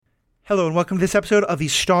Hello and welcome to this episode of the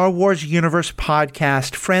Star Wars Universe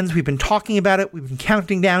Podcast. Friends, we've been talking about it. We've been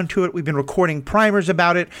counting down to it. We've been recording primers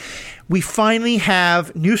about it. We finally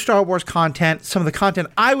have new Star Wars content, some of the content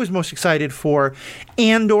I was most excited for.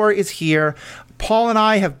 Andor is here. Paul and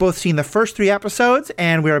I have both seen the first 3 episodes,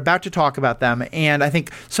 and we're about to talk about them. And I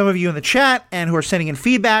think some of you in the chat and who are sending in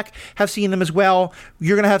feedback have seen them as well.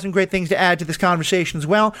 You're going to have some great things to add to this conversation as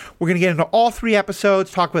well. We're going to get into all 3 episodes,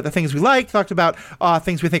 talk about the things we like, talk about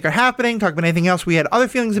things we think are happening, talk about anything else we had other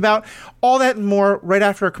feelings about, all that and more right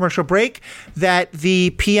after a commercial break that the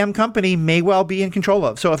PM company may well be in control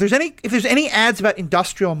of. So if there's any ads about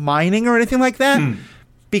industrial mining or anything like that,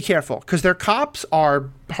 be careful, because their cops are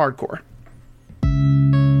hardcore.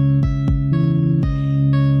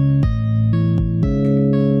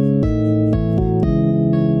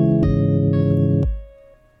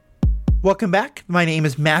 Welcome back. My name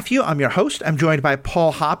is Matthew. I'm your host. I'm joined by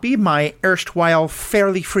Paul Hoppy, my erstwhile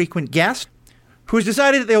fairly frequent guest, who has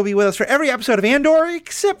decided that they will be with us for every episode of Andor,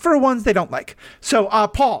 except for ones they don't like. So,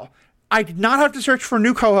 Paul, I did not have to search for a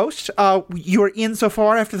new co-host. You are in so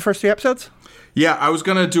far after the first 3 episodes? Yeah, I was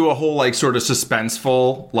going to do a whole, sort of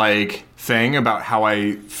suspenseful, thing about how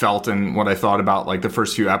I felt and what I thought about, the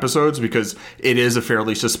first few episodes, because it is a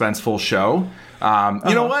fairly suspenseful show.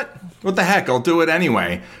 You know what? What the heck? I'll do it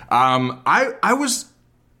anyway. I was,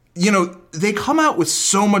 they come out with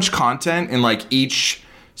so much content in, each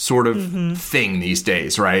sort of thing these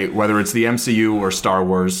days, right? Whether it's the MCU or Star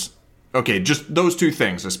Wars. Okay, just those 2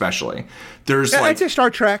 things especially. There's I'd say Star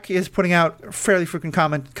Trek is putting out fairly frequent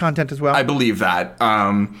content as well. I believe that.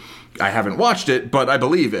 I haven't watched it, but I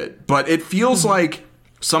believe it. But it feels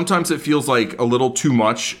sometimes it feels like a little too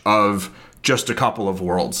much of just a couple of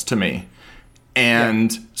worlds to me.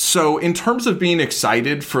 And so in terms of being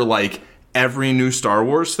excited for every new Star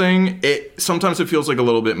Wars thing, sometimes it feels like a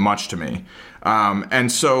little bit much to me. And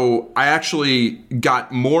so I actually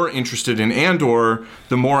got more interested in Andor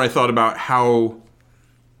the more I thought about how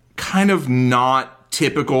kind of not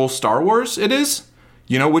typical Star Wars it is,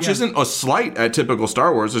 which isn't a slight at typical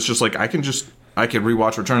Star Wars. It's just I can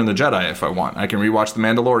rewatch Return of the Jedi if I want. I can rewatch The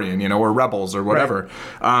Mandalorian, or Rebels or whatever.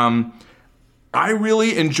 Right. I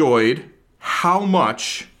really enjoyed how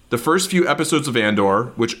much the first few episodes of Andor,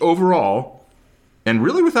 which overall, and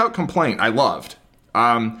really without complaint, I loved.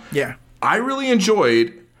 I really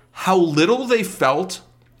enjoyed how little they felt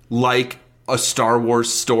like a Star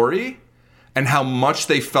Wars story and how much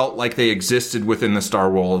they felt like they existed within the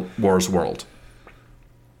Star Wars world.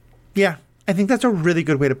 Yeah, I think that's a really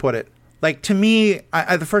good way to put it. To me,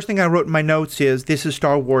 the first thing I wrote in my notes is, this is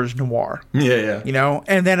Star Wars noir. Yeah.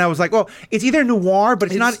 And then I was like, well, it's either noir,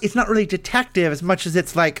 but it's not really detective as much as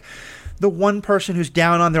it's the one person who's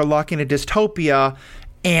down on their luck in a dystopia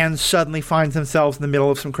and suddenly finds themselves in the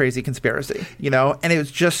middle of some crazy conspiracy, And it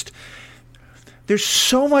was just, there's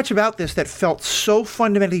so much about this that felt so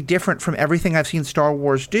fundamentally different from everything I've seen Star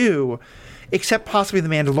Wars do, except possibly The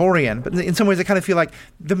Mandalorian. But in some ways, I kind of feel like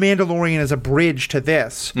The Mandalorian is a bridge to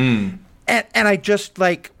this. And I just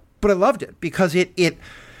but I loved it because it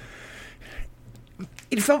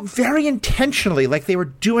felt very intentionally like they were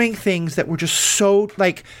doing things that were just so,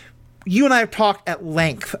 you and I have talked at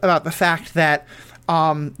length about the fact that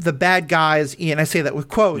the bad guys, and I say that with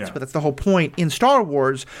quotes, but that's the whole point in Star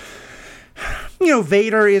Wars.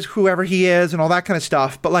 Vader is whoever he is and all that kind of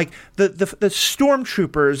stuff. But the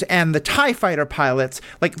stormtroopers and the TIE fighter pilots,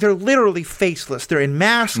 they're literally faceless. They're in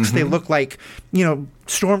masks. They look like,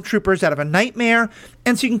 stormtroopers out of a nightmare.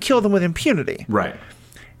 And so you can kill them with impunity. Right.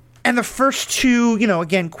 And the first 2,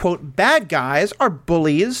 again, quote, bad guys are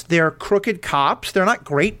bullies. They're crooked cops. They're not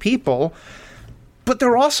great people. But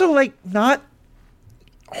they're also not...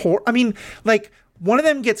 one of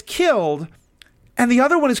them gets killed, and the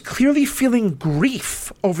other one is clearly feeling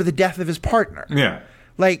grief over the death of his partner. Yeah.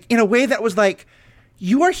 In a way that was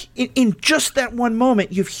you are, in just that one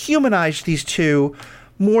moment, you've humanized these 2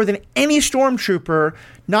 more than any stormtrooper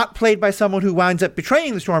not played by someone who winds up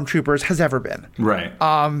betraying the stormtroopers has ever been. Right.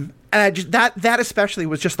 And I just, that especially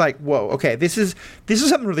was just whoa, okay, this is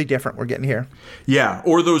something really different we're getting here. Yeah.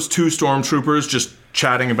 Or those 2 stormtroopers just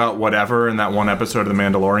chatting about whatever in that one episode of The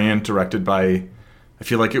Mandalorian, directed by, I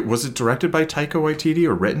feel like was it directed by Taika Waititi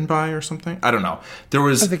or written by or something? I don't know.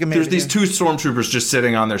 There's these 2 stormtroopers just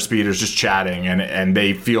sitting on their speeders, just chatting, and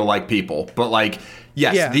they feel like people. But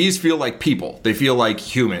these feel like people. They feel like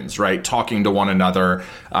humans, right? Talking to one another,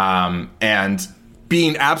 and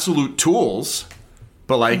being absolute tools.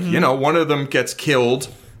 But one of them gets killed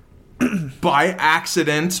by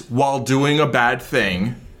accident while doing a bad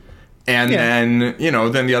thing. And then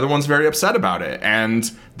the other one's very upset about it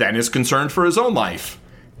and then is concerned for his own life.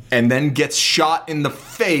 and then gets shot in the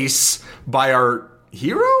face by our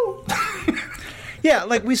hero. Yeah,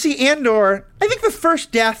 like we see Andor. I think the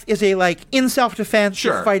first death is a like in self-defense,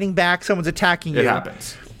 Sure. you're fighting back, someone's attacking you. It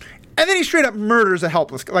happens. And then he straight up murders a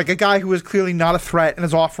helpless, like a guy who is clearly not a threat and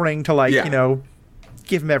is offering to like, Yeah. you know,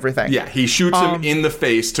 give him everything. Yeah, he shoots him in the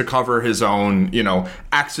face to cover his own, you know,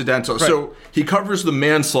 accidental. Right. So he covers the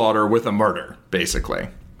manslaughter with a murder, basically.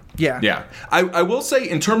 Yeah. Yeah. I will say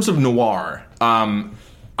in terms of noir,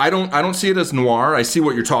 I don't see it as noir. I see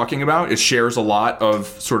what you're talking about. It shares a lot of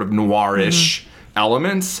sort of noirish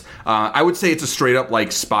elements. I would say it's a straight up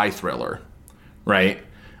like spy thriller, right?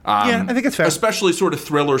 Yeah, I think it's fair. Especially sort of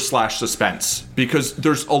thriller / suspense, because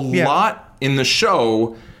there's a lot in the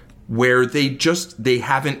show where they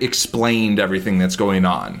haven't explained everything that's going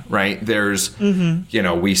on, right? There's, you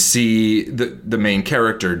know, we see the main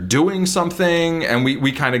character doing something, and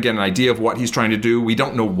we kind of get an idea of what he's trying to do. We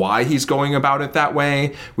don't know why he's going about it that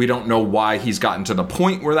way. We don't know why he's gotten to the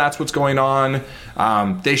point where that's what's going on.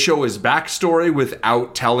 They show his backstory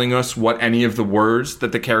without telling us what any of the words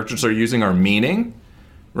that the characters are using are meaning,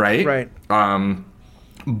 right? Right.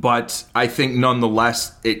 But I think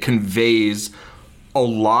nonetheless it conveys a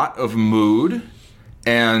lot of mood,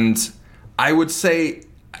 and I would say,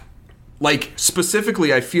 like,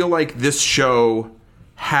 specifically, I feel like this show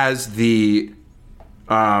has the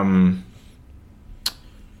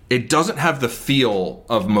it doesn't have the feel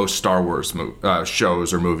of most Star Wars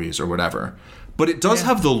shows or movies or whatever, but it does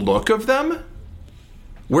have the look of them,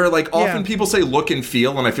 where like often people say look and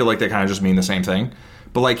feel, and I feel like they kind of just mean the same thing,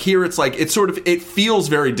 but like here it's like it feels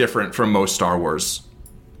very different from most Star Wars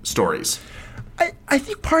stories. I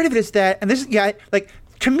think part of it is that, and this is, like,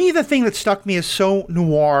 to me, the thing that stuck me as so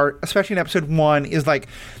noir, especially in episode 1, is like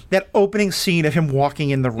that opening scene of him walking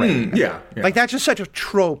in the rain. Yeah. Like, that's just such a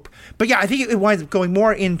trope. But yeah, I think it winds up going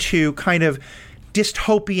more into kind of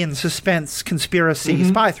dystopian suspense, conspiracy,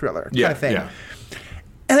 spy thriller kind of thing. Yeah.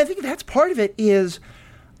 And I think that's part of it is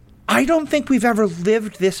I don't think we've ever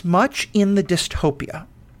lived this much in the dystopia.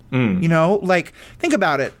 You know, like, think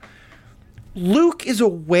about it. Luke is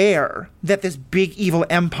aware that this big evil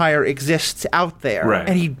empire exists out there, right,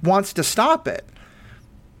 and he wants to stop it.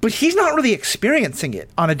 But he's not really experiencing it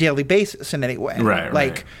on a daily basis in any way. Right,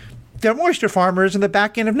 like, they're moisture farmers in the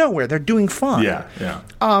back end of nowhere. They're doing fine.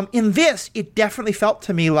 Yeah. In this, it definitely felt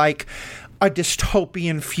to me like a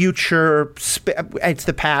dystopian future. It's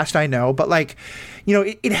the past, I know, but like, you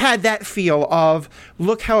know, it had that feel of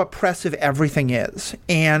look how oppressive everything is.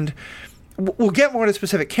 And we'll get more to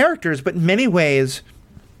specific characters, but in many ways,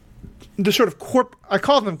 the sort of I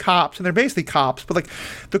call them cops, and they're basically cops, but like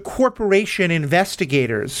the corporation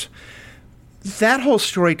investigators, that whole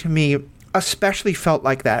story to me especially felt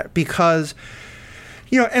like that because,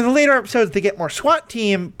 you know, in the later episodes, they get more SWAT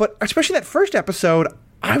team, but especially that first episode,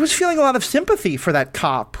 I was feeling a lot of sympathy for that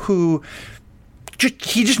cop who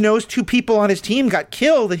he just knows 2 people on his team got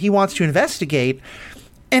killed that he wants to investigate.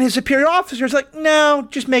 And his superior officer is like, no,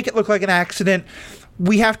 just make it look like an accident.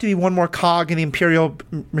 We have to be one more cog in the Imperial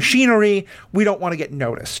machinery. We don't want to get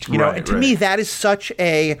noticed. You know, and to me, that is such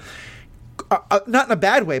a not in a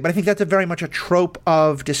bad way, but I think that's very much a trope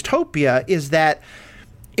of dystopia, is that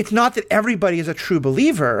it's not that everybody is a true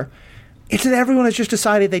believer. It's that everyone has just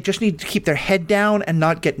decided they just need to keep their head down and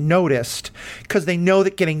not get noticed because they know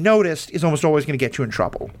that getting noticed is almost always going to get you in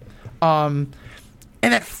trouble.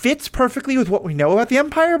 And that fits perfectly with what we know about the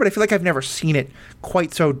Empire, but I feel like I've never seen it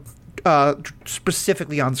quite so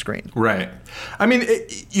specifically on screen. Right. I mean,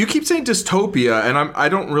 you keep saying dystopia, and I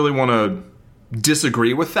don't really want to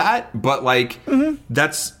disagree with that, but like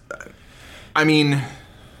that's, I mean,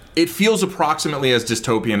 it feels approximately as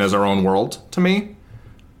dystopian as our own world to me.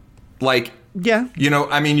 Like, yeah, you know,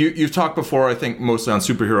 I mean, you've talked before, I think mostly on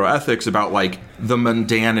superhero ethics, about like the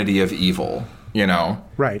mundanity of evil. You know?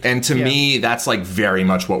 Right. And to me, that's like very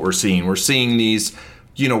much what we're seeing. We're seeing these,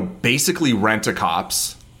 you know, basically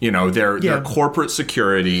rent-a-cops, you know, they're corporate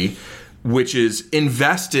security, which is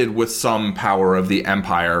invested with some power of the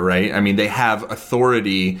Empire, right? I mean, they have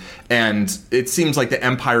authority, and it seems like the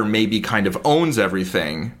Empire maybe kind of owns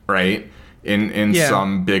everything, right? In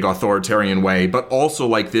some big authoritarian way, but also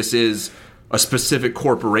like this is a specific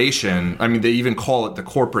corporation. I mean, they even call it the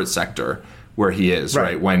corporate sector, where he is,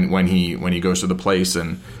 right? When he goes to the place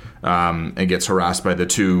and gets harassed by the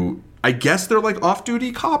 2, I guess they're like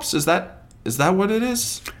off-duty cops. Is that what it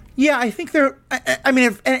is? Yeah, I think they're. I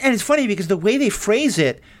mean, and it's funny because the way they phrase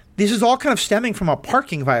it, this is all kind of stemming from a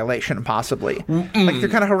parking violation, possibly. Like they're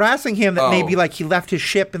kind of harassing him that maybe like he left his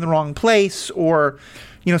ship in the wrong place, or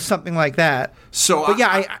you know, something like that. So, but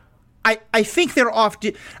I think they're off.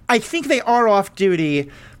 I think they are off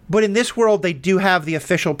duty. But in this world, they do have the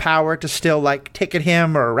official power to still, like, ticket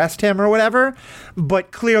him or arrest him or whatever.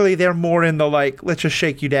 But clearly they're more in the, like, let's just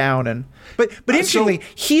shake you down. And But interestingly,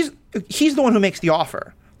 he's the one who makes the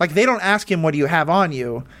offer. Like, they don't ask him, what do you have on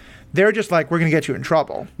you? They're just like, we're going to get you in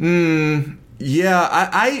trouble. Yeah,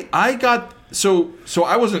 I got... So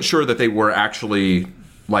I wasn't sure that they were actually,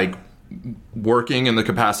 like, working in the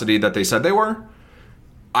capacity that they said they were.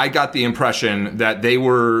 I got the impression that they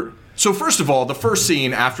were... So first of all, the first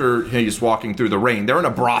scene after he's walking through the rain, they're in a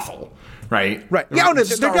brothel, right? Right. Yeah, no, they're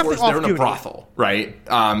definitely off-duty. They're in a brothel, right?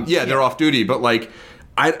 They're off-duty, but, like,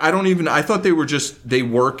 I thought they were just... They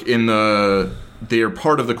work in the... They're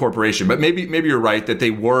part of the corporation, but maybe you're right that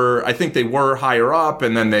I think they were higher up,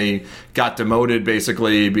 and then they got demoted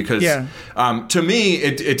basically because to me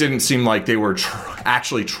it didn't seem like they were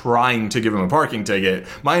actually trying to give him a parking ticket.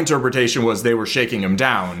 My interpretation was they were shaking him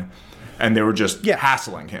down, and they were just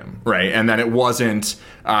hassling him, right? And then it wasn't,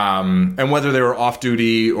 and whether they were off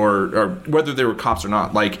duty or whether they were cops or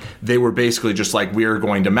not, like they were basically just like, we're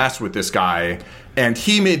going to mess with this guy, and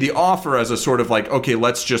he made the offer as a sort of like, okay,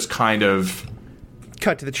 let's just kind of.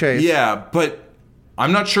 Cut to the chase. Yeah, but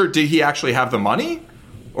I'm not sure. Did he actually have the money,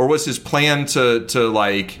 or was his plan to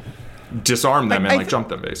like disarm them and jump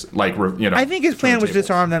them, basically? Like, I think his plan was to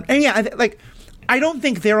disarm them, and I don't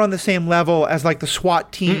think they're on the same level as like the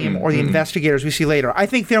SWAT team or the investigators we see later. I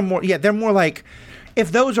think they're more. Yeah, they're more like,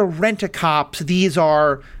 if those are rent-a-cops, these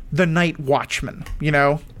are the night watchmen. You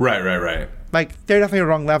know. Right. Like, they're definitely a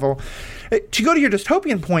wrong level. To go to your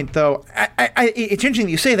dystopian point, though, it's interesting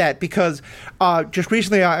that you say that because just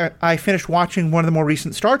recently I finished watching one of the more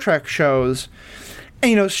recent Star Trek shows.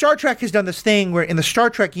 And, Star Trek has done this thing where in the Star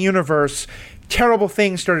Trek universe, terrible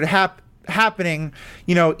things started happening,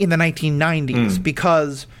 in the 1990s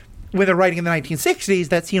because when they're writing in the 1960s,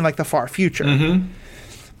 that seemed like the far future. Mm-hmm.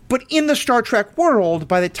 But in the Star Trek world,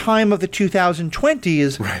 by the time of the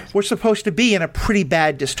 2020s, we're supposed to be in a pretty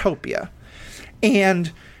bad dystopia.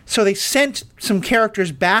 And so they sent some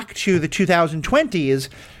characters back to the 2020s,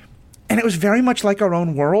 and it was very much like our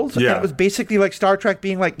own world. Yeah. And it was basically like Star Trek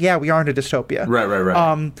being like, yeah, we are in a dystopia.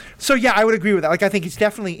 Right. So, yeah, I would agree with that. Like, I think it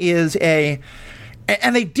definitely is and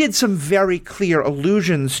they did some very clear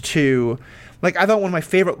allusions to, like, I thought one of my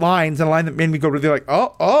favorite lines, and a line that made me go really like,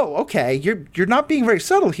 oh, okay, you're not being very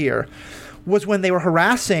subtle here, was when they were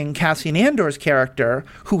harassing Cassian Andor's character,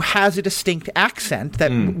 who has a distinct accent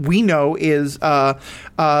that we know is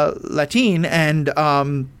Latin, and with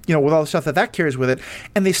all the stuff that carries with it.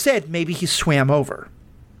 And they said maybe he swam over,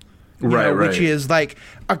 right. Which is like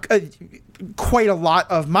quite a lot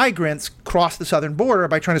of migrants cross the southern border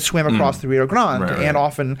by trying to swim across the Rio Grande, and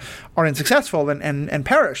often are unsuccessful and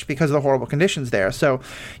perish because of the horrible conditions there. So,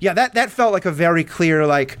 yeah, that felt like a very clear,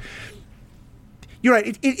 like. You're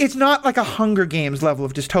right. It's not like a Hunger Games level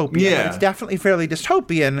of dystopia. Yeah. It's definitely fairly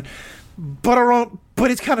dystopian, but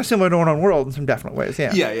it's kind of similar to our own world in some definite ways.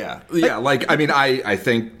 Yeah. Yeah. I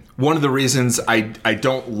think one of the reasons I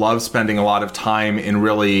don't love spending a lot of time in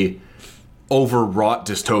really overwrought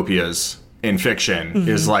dystopias in fiction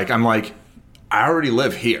is like, I'm like, I already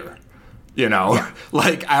live here.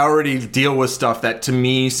 Like I already deal with stuff that to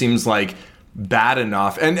me seems like bad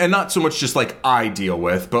enough, and not so much just like I deal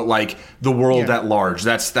with, but like the world at large.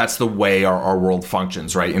 That's the way our world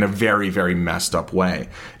functions, right? In a very, very messed up way.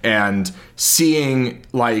 And seeing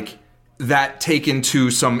like that taken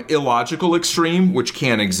to some illogical extreme, which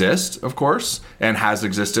can exist, of course, and has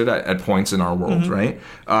existed at points in our world, right?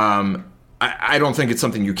 I don't think it's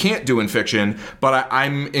something you can't do in fiction, but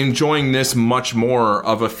I'm enjoying this much more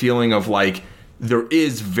of a feeling of like there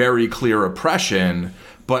is very clear oppression,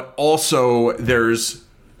 but also there's,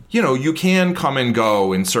 you can come and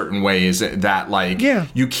go in certain ways that like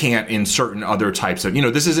you can't in certain other types of,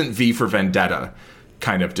 this isn't V for Vendetta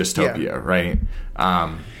kind of dystopia, right?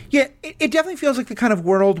 It definitely feels like the kind of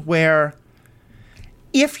world where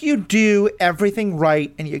if you do everything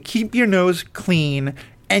right and you keep your nose clean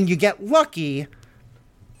and you get lucky,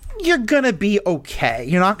 you're going to be okay.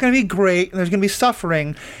 You're not going to be great, and there's going to be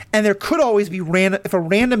suffering, and there could always be if a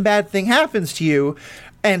random bad thing happens to you,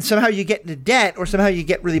 and somehow you get into debt or somehow you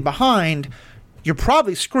get really behind, you're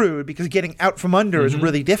probably screwed because getting out from under is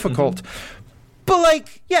really difficult. But,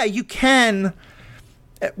 like, yeah, you can,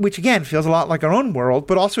 which again feels a lot like our own world,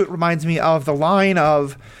 but also it reminds me of the line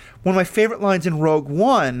of one of my favorite lines in Rogue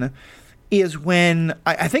One is when,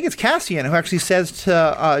 I think it's Cassian who actually says to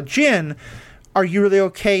Jyn, are you really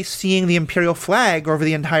okay seeing the Imperial flag over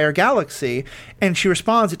the entire galaxy? And she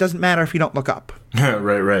responds, it doesn't matter if you don't look up.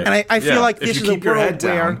 Right. And I feel like this is a world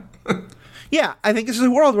where... I think this is a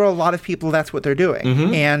world where a lot of people, that's what they're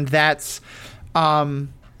doing. And that's...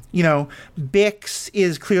 Bix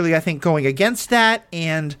is clearly, I think, going against that,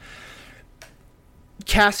 and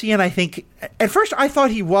Cassian, I think, at first I thought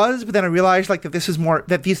he was, but then I realized that this is more,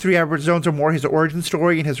 that these 3 Edward zones are more his origin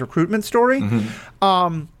story and his recruitment story.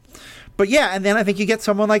 But yeah, and then I think you get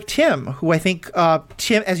someone like Tim, who I think,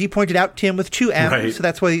 Tim, as you pointed out, Tim with 2 M's, right. So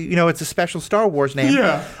that's why, it's a special Star Wars name.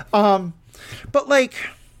 Yeah. But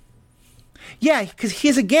yeah, because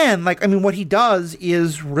he's, again, what he does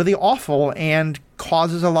is really awful and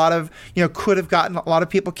causes a lot of, could have gotten a lot of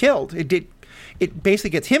people killed. It basically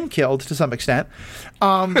gets him killed to some extent.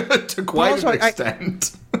 To quite an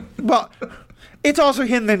extent. Well, it's also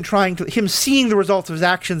him then him seeing the results of his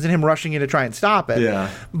actions and him rushing in to try and stop it. Yeah.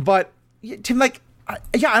 But Tim, I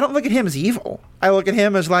don't look at him as evil. I look at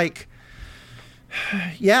him as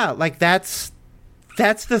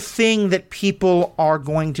that's the thing that people are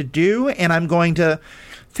going to do, and I'm going to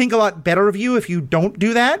think a lot better of you if you don't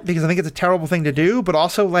do that, because I think it's a terrible thing to do, but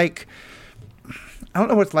also I don't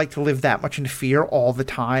know what it's like to live that much in fear all the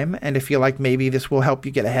time and to feel like maybe this will help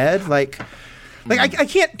you get ahead. I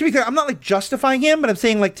can't, to be clear, I'm not justifying him, but I'm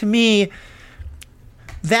saying to me,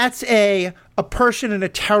 that's a person in a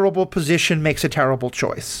terrible position makes a terrible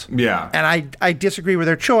choice. Yeah. And I disagree with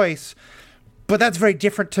their choice, but that's very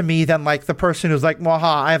different to me than the person who's waha,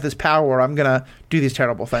 I have this power, I'm going to do these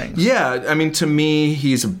terrible things. Yeah. To me,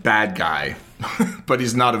 he's a bad guy. But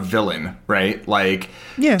he's not a villain, right?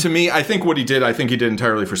 To me, I think what he did,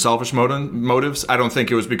 entirely for selfish motives. I don't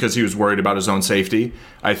think it was because he was worried about his own safety.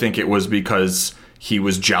 I think it was because he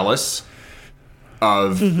was jealous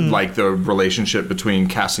of, the relationship between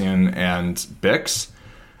Cassian and Bix.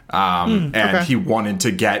 And he wanted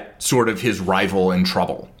to get sort of his rival in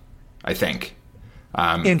trouble, I think.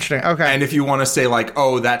 Interesting. Okay. And if you want to say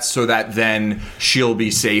that's so that then she'll be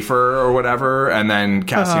safer or whatever, and then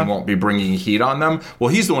Cassian won't be bringing heat on them. Well,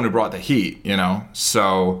 he's the one who brought the heat,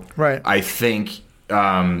 So right. I think,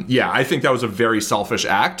 I think that was a very selfish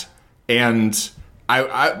act, and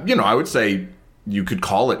I would say you could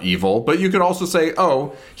call it evil, but you could also say,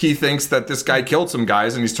 he thinks that this guy killed some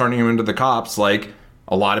guys and he's turning him into the cops. A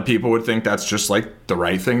lot of people would think that's just the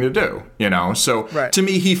right thing to do, So right. To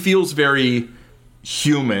me, he feels very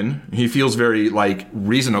human. He feels very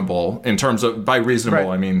reasonable in terms of, by reasonable,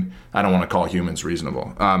 right. I mean, I don't want to call humans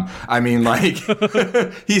reasonable.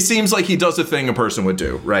 He seems like he does a thing a person would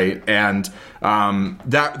do, right? And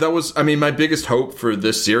that was, my biggest hope for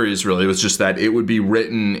this series really was just that it would be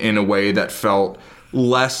written in a way that felt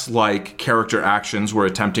less like character actions were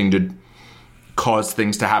attempting to cause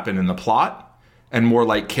things to happen in the plot, and more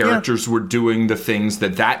like characters were doing the things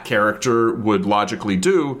that character would logically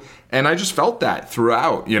do. And I just felt that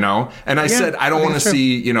throughout, And I said, I don't want to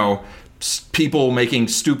see, people making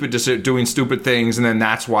doing stupid things, and then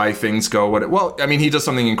that's why things go he does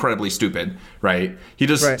something incredibly stupid, right? He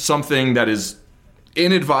does something that is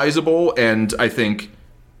inadvisable and I think,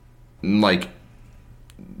 mean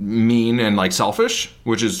and selfish,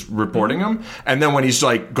 which is reporting him. And then when he's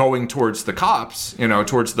going towards the cops,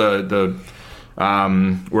 towards the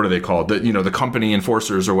what are they called? The company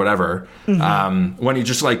enforcers or whatever. When he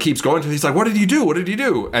just keeps going to, he's what did you do? What did you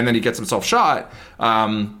do? And then he gets himself shot.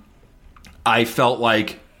 I felt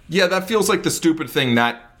that feels like the stupid thing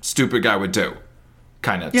that stupid guy would do,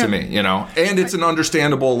 kind of to me, And it's an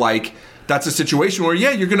understandable that's a situation where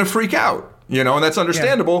you're gonna freak out, and that's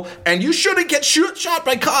understandable. And you shouldn't get shot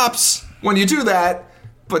by cops when you do that.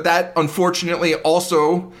 But that, unfortunately,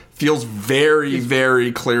 also feels very,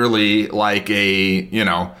 very clearly like a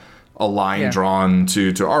line drawn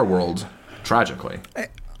to our world, tragically.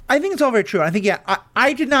 I think it's all very true. I think,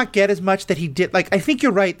 I did not get as much that he did. I think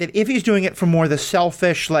you're right that if he's doing it for more the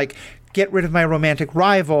selfish, get rid of my romantic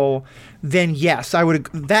rival, then yes, I would.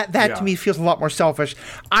 That to me feels a lot more selfish.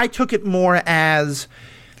 I took it more as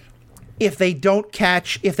I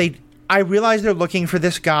realize they're looking for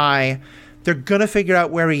this guy. They're going to figure out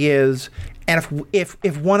where he is, and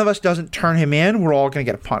if one of us doesn't turn him in, we're all going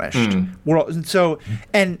to get punished.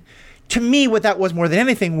 And to me, what that was more than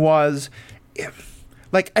anything was,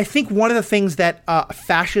 I think one of the things that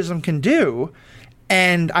fascism can do,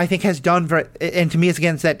 and I think has done and to me it's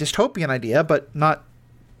against that dystopian idea, but not...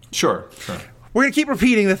 Sure. We're going to keep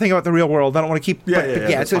repeating the thing about the real world. I don't want to keep...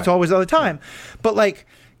 It's always all the time. But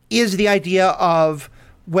is the idea of...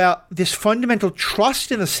 this fundamental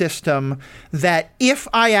trust in the system that if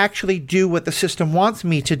I actually do what the system wants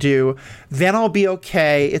me to do, then I'll be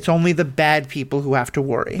okay. It's only the bad people who have to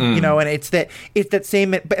worry, and it's that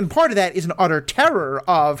same, and part of that is an utter terror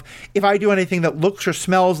of if I do anything that looks or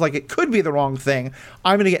smells like it could be the wrong thing,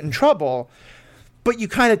 I'm going to get in trouble. But you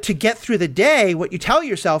kind of, to get through the day, what you tell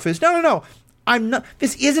yourself is, no,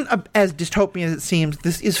 this isn't as dystopian as it seems.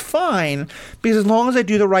 This is fine, because as long as I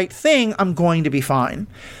do the right thing, I'm going to be fine.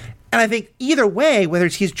 And I think either way, whether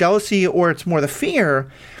it's his jealousy or it's more the fear,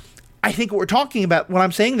 I think what we're talking about, what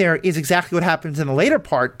I'm saying there, is exactly what happens in the later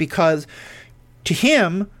part, because to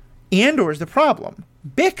him, Andor is the problem.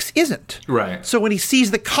 Bix isn't. Right. So when he sees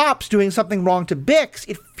the cops doing something wrong to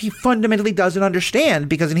Bix, he fundamentally doesn't understand,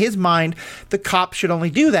 because in his mind, the cops should only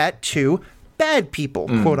do that to bad people,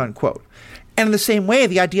 quote unquote. And in the same way,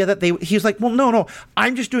 the idea that he's like, well, no,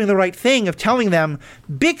 I'm just doing the right thing of telling them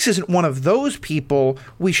Bix isn't one of those people.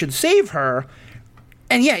 We should save her.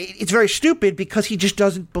 And yeah, it's very stupid, because he just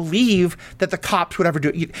doesn't believe that the cops would ever do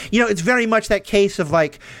it. You know, it's very much that case of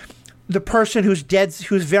like the person who's dead,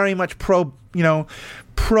 who's very much pro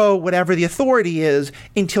whatever the authority is,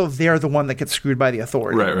 until they're the one that gets screwed by the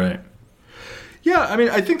authority. Right. Yeah, I mean,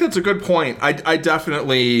 I think that's a good point. I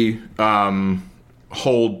definitely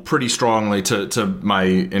hold pretty strongly to my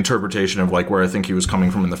interpretation of like where I think he was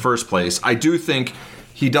coming from in the first place. I do think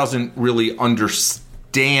he doesn't really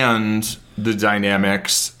understand the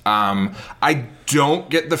dynamics. I don't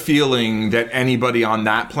get the feeling that anybody on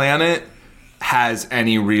that planet has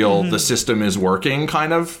any real the system is working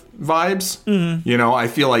kind of vibes. You know, I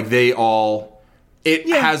feel like they all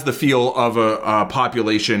has the feel of a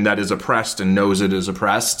population that is oppressed and knows it is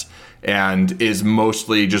oppressed and is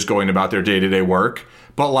mostly just going about their day-to-day work.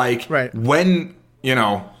 But like when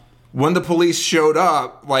the police showed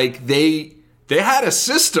up, like they had a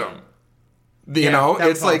system. You know,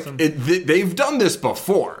 it's like awesome. They've done this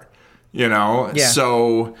before. You know,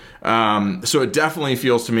 so it definitely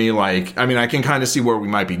feels to me like, I mean, I can kind of see where we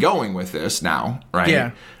might be going with this now, right?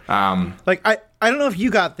 Yeah. Like I don't know if you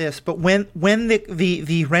got this, but when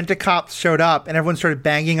the rent-a-cops showed up and everyone started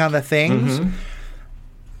banging on the things,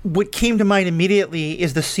 what came to mind immediately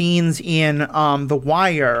is the scenes in The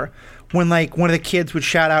Wire when like one of the kids would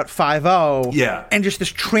shout out 5-0. Yeah. And just this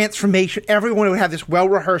transformation, everyone would have this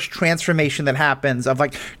well-rehearsed transformation that happens of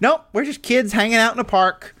like, nope, we're just kids hanging out in a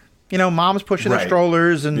park. You know, mom's pushing the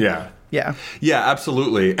strollers and yeah,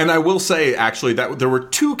 absolutely. And I will say actually that there were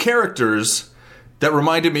two characters that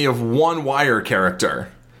reminded me of one Wire character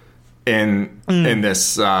in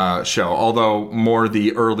this show, although more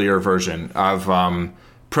the earlier version of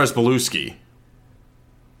Przebylewski.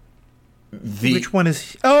 Which one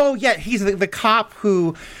is? Oh yeah, he's the cop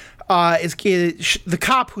who is the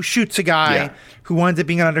cop who shoots a guy who winds up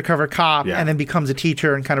being an undercover cop and then becomes a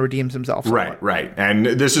teacher and kind of redeems himself. Right. And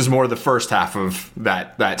this is more the first half of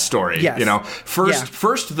that story. Yes. You know,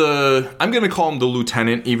 first I'm going to call him the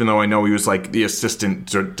lieutenant, even though I know he was like the assistant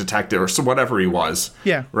detective or so whatever he was.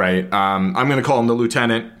 Yeah. Right. I'm going to call him the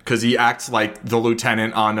lieutenant because he acts like the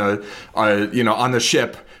lieutenant on on the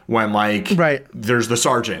ship when like there's the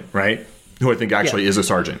sergeant, right? Who I think actually is a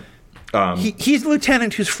sergeant. He's the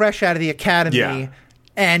lieutenant who's fresh out of the academy,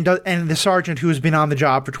 and the sergeant who has been on the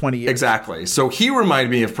job for 20 years. Exactly. So he reminded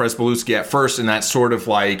me of Przebylewski at first, in that sort of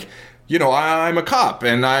like, you know, I'm a cop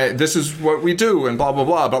and this is what we do and blah blah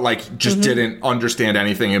blah, but like just didn't understand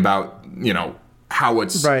anything about, you know, how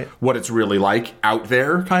it's what it's really like out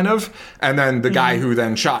there, kind of. And then the guy who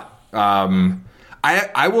then shot.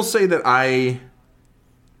 I will say that I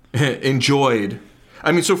enjoyed.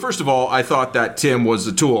 I mean, so first of all, I thought that Tim was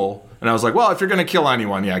a tool. And I was like, well, if you're going to kill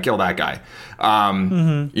anyone, kill that guy.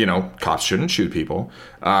 You know, cops shouldn't shoot people.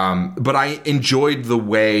 But I enjoyed the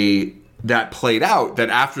way that played out, that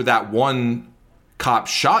after that one cop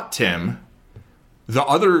shot Tim, the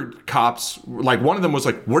other cops, like one of them was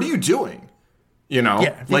like, what are you doing? You know?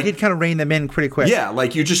 Yeah, they did kind of rein them in pretty quick. Yeah,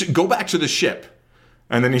 like you just go back to the ship.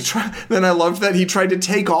 And then then I loved that he tried to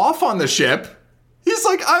take off on the ship. He's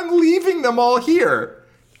like, I'm leaving them all here.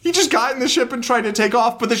 He just got in the ship and tried to take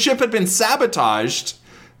off, but the ship had been sabotaged,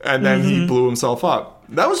 and then he blew himself up.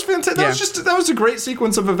 That was fantastic. That was a great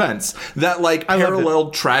sequence of events that like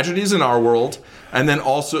paralleled tragedies in our world, and then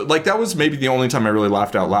also like that was maybe the only time I really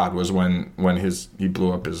laughed out loud was when he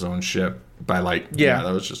blew up his own ship by like that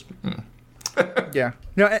was just.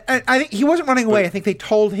 No, I think he wasn't running away. I think they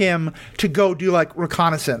told him to go do like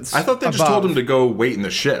reconnaissance. I thought they just told him to go wait in the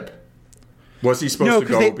ship. Was he supposed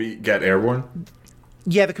to go get airborne?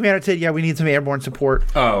 Yeah, the commander said, we need some airborne support.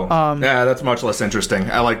 Oh. That's much less interesting.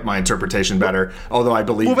 I like my interpretation better, although I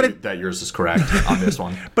believe that yours is correct on this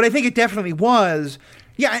one. But I think it definitely was.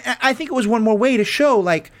 Yeah, I think it was one more way to show,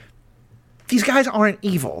 like, these guys aren't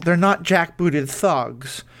evil. They're not jackbooted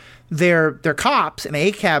thugs. They're cops, and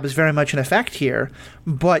ACAB is very much in effect here.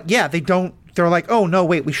 But, yeah, they're like, oh, no,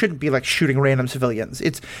 wait, we shouldn't be, like, shooting random civilians.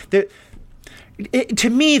 to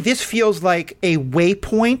me, this feels like a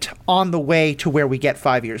waypoint on the way to where we get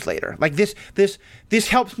 5 years later. Like this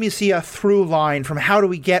helps me see a through line from how do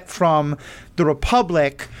we get from the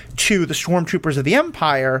Republic to the Stormtroopers of the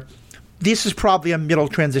Empire. This is probably a middle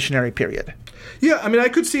transitionary period. Yeah, I mean, I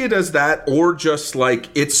could see it as that, or just like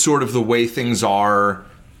it's sort of the way things are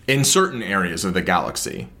in certain areas of the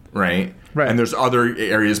galaxy, right? Right. And there's other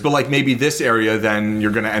areas, but like maybe this area, then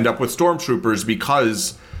you're going to end up with Stormtroopers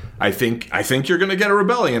because I think you're going to get a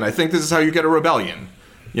rebellion. I think this is how you get a rebellion.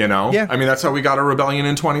 You know? Yeah. I mean, that's how we got a rebellion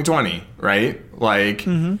in 2020, right? Like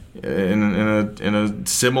in a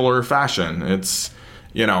similar fashion. It's,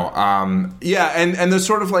 you know, yeah, and the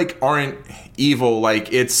sort of like aren't evil. Like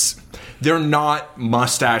they're not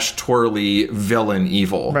mustache twirly villain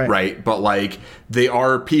evil, right? But like they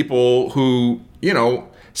are people who, you know,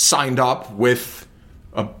 signed up with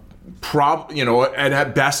a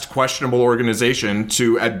at best questionable organization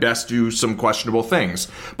to at best do some questionable things,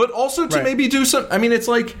 but also to maybe do some. I mean, it's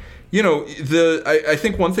like, you know, I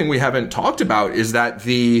think one thing we haven't talked about is that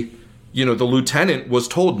the lieutenant was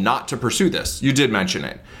told not to pursue this. You did mention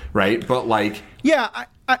it, right? But like, yeah,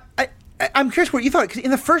 I'm curious what you thought, because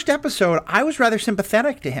in the first episode, I was rather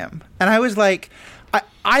sympathetic to him, and I was like,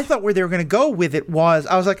 I thought where they were going to go with it was,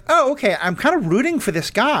 I was like, oh, okay, I'm kind of rooting for this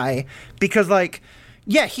guy because, like,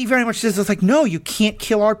 yeah, he very much says, it's like, no, you can't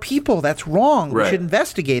kill our people. That's wrong. We should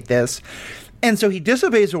investigate this. And so he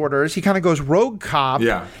disobeys orders. He kind of goes rogue cop.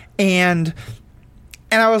 Yeah. And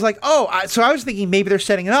I was like, so I was thinking maybe they're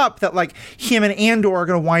setting it up that, like, him and Andor are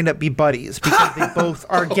going to wind up be buddies because they both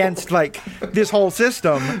are against, like, this whole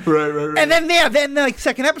system. Right. And then like,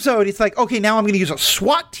 second episode, it's like, okay, now I'm going to use a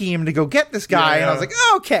SWAT team to go get this guy. Yeah. And I was like,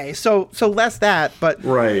 okay, so less that. But,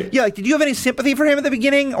 yeah, like, did you have any sympathy for him at the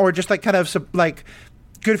beginning, or just, like, kind of, like,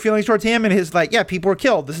 good feelings towards him and his, like, yeah, people were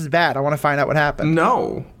killed. This is bad. I want to find out what happened.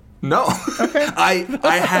 No. Okay.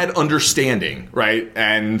 I had understanding, right?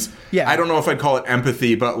 And yeah. I don't know if I'd call it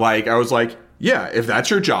empathy, but like I was like, yeah, if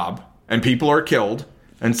that's your job and people are killed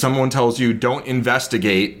and someone tells you don't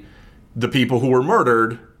investigate the people who were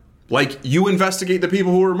murdered, like you investigate the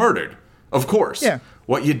people who were murdered. Of course. Yeah.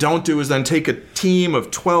 What you don't do is then take a team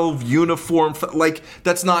of 12 uniform, like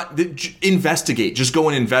that's not investigate. Just go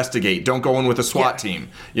and investigate. Don't go in with a SWAT team,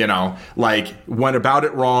 you know, like went about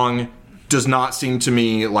it wrong. Does not seem to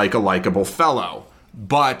me like a likable fellow.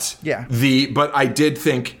 But but I did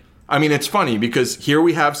think, I mean, it's funny because here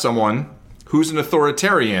we have someone who's an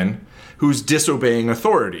authoritarian who's disobeying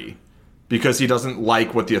authority because he doesn't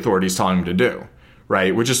like what the authority's telling him to do,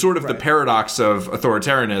 right? Which is sort of the paradox of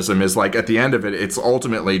authoritarianism is like at the end of it, it's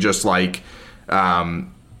ultimately just like kind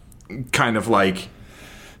of like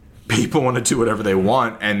people want to do whatever they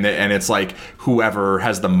want, and it's like whoever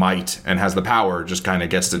has the might and has the power just kind of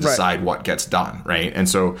gets to decide what gets done, right? And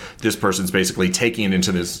so this person's basically taking it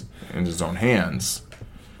into his own hands.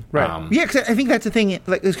 Right. Yeah, because I think that's the thing,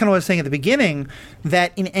 like it's kind of what I was saying at the beginning,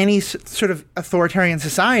 that in any sort of authoritarian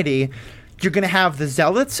society, you're going to have the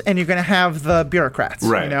zealots and you're going to have the bureaucrats,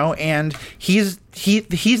 you know? And he's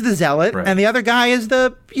the zealot, and the other guy is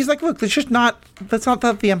he's like, look, let's not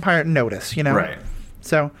let the Empire notice, you know? Right.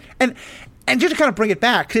 So, and just to kind of bring it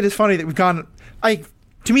back, 'cause it is funny that we've gone,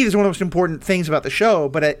 to me, this is one of the most important things about the show,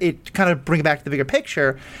 but it kind of bring it back to the bigger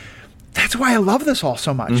picture. That's why I love this all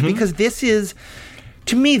so much, because this is,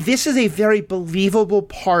 to me, this is a very believable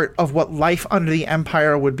part of what life under the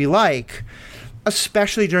Empire would be like,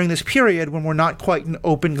 especially during this period when we're not quite in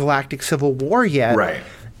open galactic civil war yet. Right.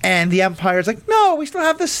 And the Empire's like, no, we still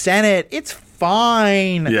have the Senate. It's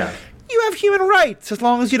fine. Yeah. You have human rights as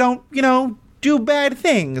long as you don't, do bad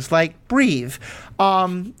things like breathe.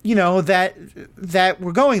 That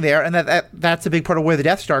we're going there, and that's a big part of where the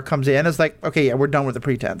Death Star comes in. Is like, okay, yeah, we're done with the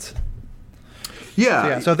pretense.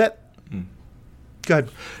 Yeah. So that.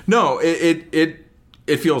 Good. No, it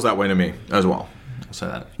feels that way to me as well. I'll say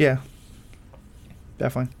that. Yeah.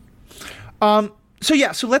 Definitely.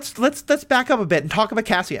 So let's back up a bit and talk about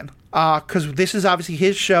Cassian, because this is obviously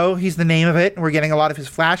his show. He's the name of it, and we're getting a lot of his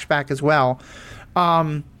flashback as well.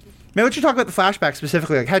 Maybe let's talk about the flashback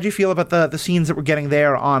specifically. Like, how do you feel about the scenes that we're getting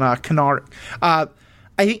there on Kenari? I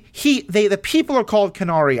think the people are called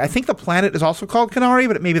Kenari. I think the planet is also called Kenari,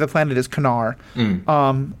 but maybe the planet is Kanar.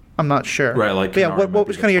 I'm not sure. Right, like. But yeah, what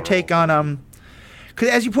was kind of your take on? Because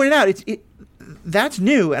as you pointed out, that's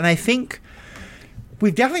new, and I think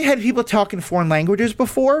we've definitely had people talk in foreign languages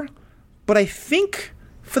before, but I think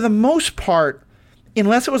for the most part,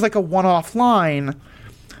 unless it was like a one-off line,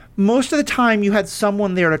 most of the time you had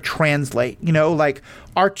someone there to translate. Like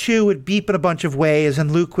R2 would beep in a bunch of ways,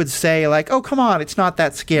 and Luke would say like, "Oh, come on, it's not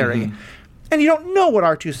that scary." And you don't know what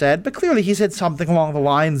R2 said, but clearly he said something along the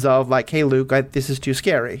lines of, like, hey, Luke, this is too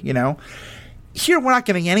scary, you know? Here, we're not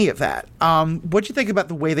getting any of that. What'd you think about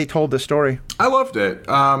the way they told this story? I loved it.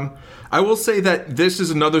 I will say that this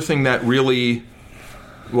is another thing that really...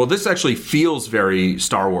 Well, this actually feels very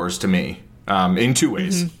Star Wars to me in two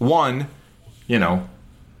ways. Mm-hmm. One, you know,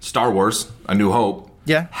 Star Wars, A New Hope,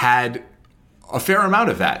 had a fair amount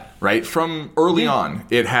of that, right? From early on.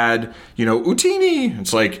 It had, you know, Utini.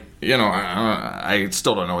 It's like, you know, I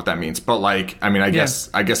still don't know what that means. But, like, I mean, I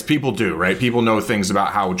guess people do, right? People know things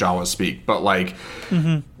about how Jawas speak. But, like,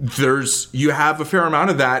 you have a fair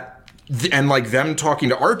amount of that. And, like, them talking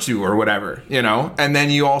to R2 or whatever, you know? And then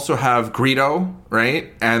you also have Greedo,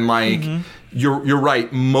 right? And, like, you're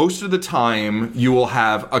right. Most of the time, you will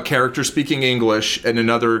have a character speaking English and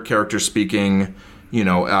another character speaking, you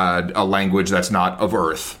know, a language that's not of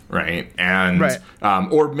Earth, right? And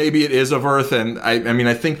or maybe it is of Earth. And I mean,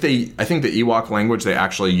 I think the Ewok language, they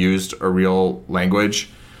actually used a real language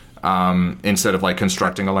instead of, like,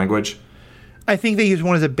 constructing a language. I think they used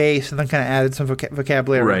one as a base and then kind of added some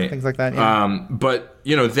vocabulary and things like that. Yeah. But,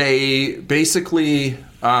 you know, they basically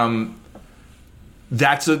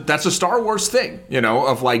that's a Star Wars thing, you know,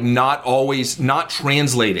 of, like, not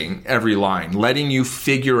translating every line, letting you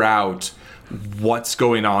figure out what's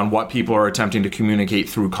going on, what people are attempting to communicate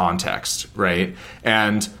through context, right?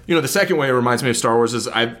 And, you know, the second way it reminds me of Star Wars is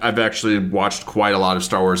I've actually watched quite a lot of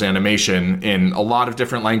Star Wars animation in a lot of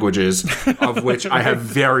different languages, of which I have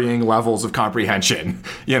varying levels of comprehension,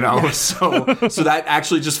 you know? So that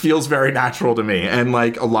actually just feels very natural to me. And,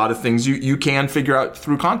 like, a lot of things you can figure out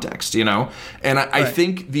through context, you know? And I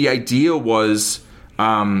think the idea was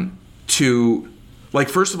to... Like,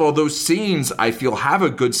 first of all, those scenes, I feel, have a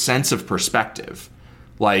good sense of perspective.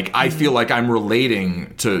 Like, I feel like I'm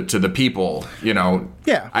relating to the people, you know.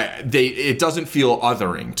 Yeah. It doesn't feel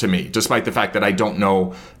othering to me, despite the fact that I don't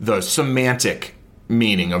know the semantic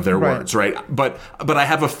meaning of their words, right? But I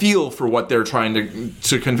have a feel for what they're trying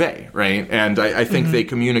to convey, right? And I think they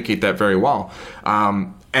communicate that very well.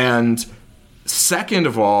 And second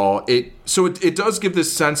of all, it does give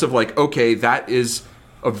this sense of, like, okay, that is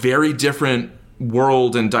a very different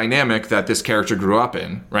world and dynamic that this character grew up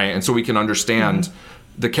in, right? And so we can understand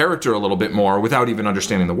the character a little bit more without even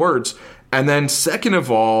understanding the words. And then second of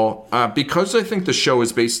all, because I think the show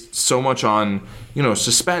is based so much on, you know,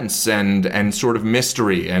 suspense and sort of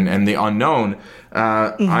mystery and the unknown,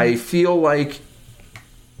 I feel like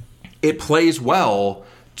it plays well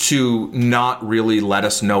to not really let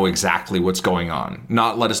us know exactly what's going on,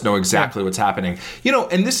 not let us know exactly what's happening. You know,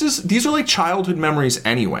 and these are like childhood memories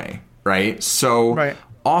anyway, right? So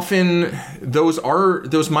often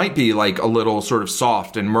those might be, like, a little sort of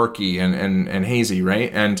soft and murky and hazy,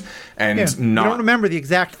 right? And not, you don't remember the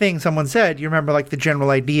exact thing someone said. You remember, like, the general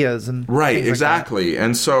ideas and right, exactly. Like,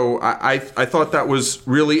 and so I thought that was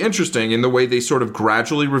really interesting in the way they sort of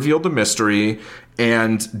gradually revealed the mystery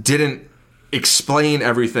and didn't explain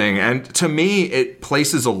everything. And to me, it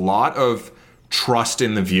places a lot of trust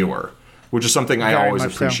in the viewer, which is something I always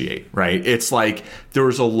appreciate, right? It's like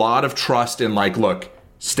there's a lot of trust in, like, look,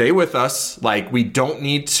 stay with us. Like, we don't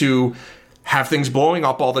need to have things blowing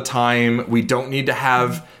up all the time. We don't need to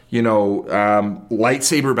have, you know,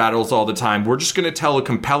 lightsaber battles all the time. We're just going to tell a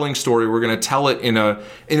compelling story. We're going to tell it in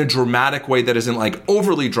a dramatic way that isn't, like,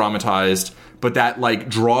 overly dramatized, but that, like,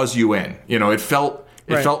 draws you in. You know, it felt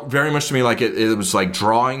very much to me like it was, like,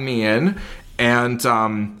 drawing me in. And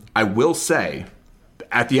I will say,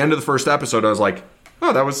 at the end of the first episode, I was like,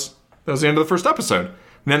 oh, that was the end of the first episode.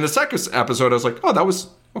 And then the second episode, I was like, oh, that was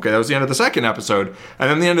the end of the second episode. And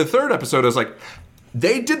then the end of the third episode, I was like,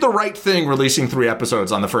 they did the right thing releasing 3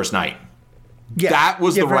 episodes on the first night. Yeah. That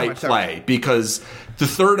was the right play, because the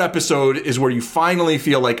third episode is where you finally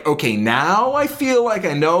feel like, okay, now I feel like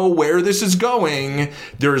I know where this is going.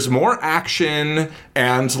 There's more action,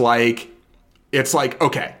 and, like, it's like,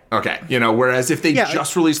 okay, you know, whereas if they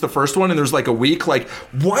just released the first one and there's, like, a week, like,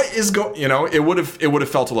 what is you know, it would have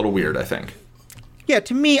felt a little weird, I think. Yeah,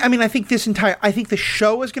 to me, I mean, I think the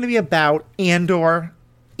show is going to be about Andor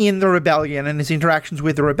in the rebellion and his interactions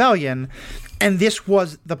with the rebellion. And this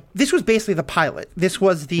was basically the pilot. This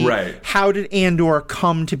was the how did Andor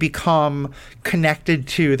come to become connected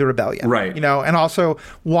to the rebellion? Right. You know, and also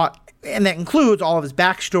and that includes all of his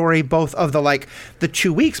backstory, both of the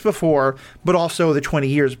 2 weeks before, but also the 20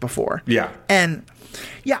 years before. Yeah. And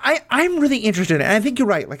I'm really interested in it. And I think you're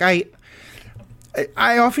right. Like,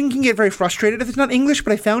 I often can get very frustrated if it's not English,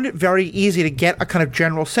 but I found it very easy to get a kind of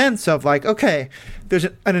general sense of like, okay, there's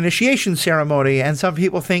an initiation ceremony, and some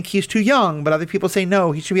people think he's too young, but other people say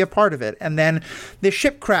no, he should be a part of it. And then the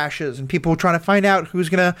ship crashes, and people are trying to find out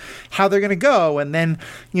how they're gonna go. And then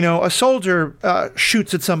a soldier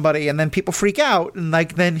shoots at somebody, and then people freak out, and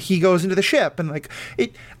like then he goes into the ship, and like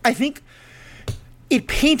it. I think it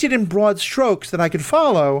painted in broad strokes that I could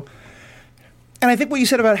follow. And I think what you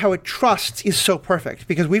said about how it trusts is so perfect,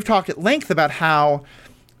 because we've talked at length about how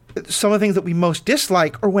some of the things that we most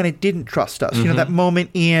dislike are when it didn't trust us. Mm-hmm. That moment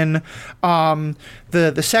in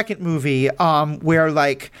the second movie where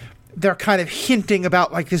like they're kind of hinting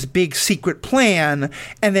about like this big secret plan,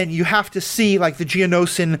 and then you have to see like the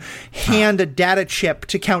Geonosian hand a data chip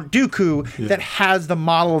to Count Dooku that has the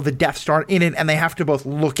model of the Death Star in it, and they have to both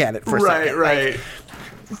look at it for a second. Right.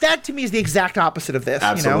 That to me is the exact opposite of this.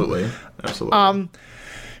 Absolutely. Absolutely.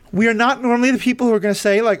 We are not normally the people who are going to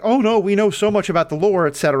say like, oh no, we know so much about the lore,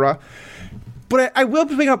 etc. But I will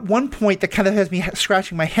bring up one point that kind of has me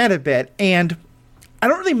scratching my head a bit, and I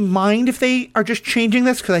don't really mind if they are just changing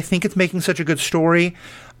this, because I think it's making such a good story,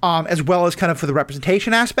 as well as kind of for the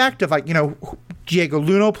representation aspect of like, Diego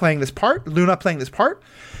Luna playing this part.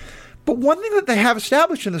 But one thing that they have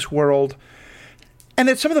established in this world, and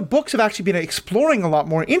that some of the books have actually been exploring a lot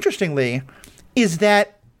more interestingly, is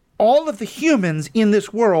that all of the humans in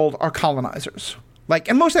this world are colonizers. Like,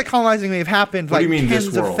 and most of that colonizing may have happened what like do you mean tens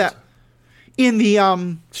this world? of in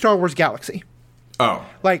the Star Wars galaxy. Oh,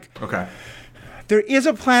 like okay. There is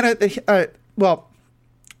a planet that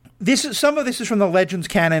some of this is from the Legends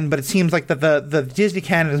canon, but it seems like the Disney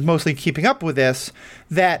canon is mostly keeping up with this,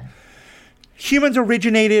 that humans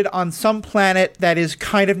originated on some planet that is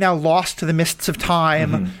kind of now lost to the mists of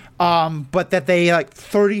time, but that they, like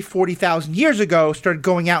 30, 40,000 years ago, started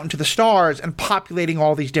going out into the stars and populating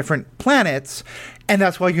all these different planets. And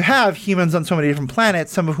that's why you have humans on so many different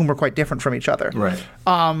planets, some of whom are quite different from each other. Right.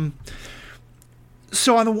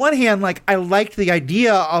 So on the one hand, like, I liked the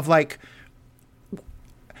idea of, like,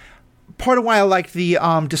 part of why I liked the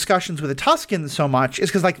discussions with the Tuskens so much is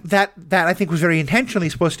because, like, that I think was very intentionally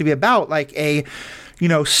supposed to be about, like, a,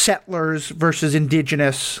 settlers versus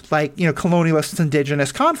indigenous, like, colonialists,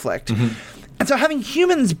 indigenous conflict. And so having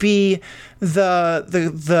humans be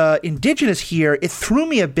the indigenous here, it threw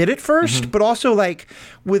me a bit at first, but also, like,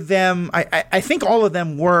 with them, I think all of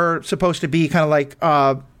them were supposed to be kind of like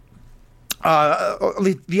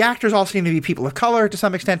the actors all seem to be people of color to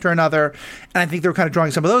some extent or another, and I think they were kind of drawing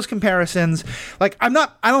some of those comparisons. Like, I'm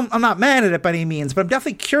not mad at it by any means, but I'm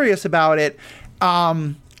definitely curious about it.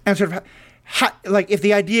 And sort of like, if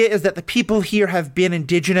the idea is that the people here have been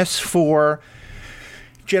indigenous for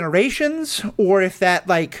generations, or if that,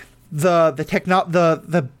 like,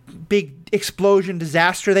 the big explosion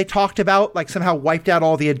disaster they talked about, like, somehow wiped out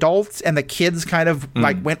all the adults and the kids kind of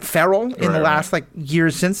like went feral in the last like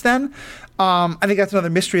years since then. I think that's another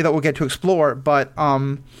mystery that we'll get to explore. But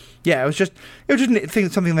yeah, it was just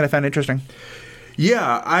something that I found interesting.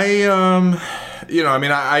 Yeah, I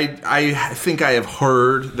think I have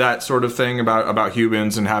heard that sort of thing about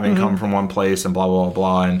humans and having come from one place and blah, blah, blah,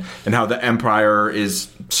 blah, and how the Empire is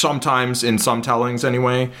sometimes, in some tellings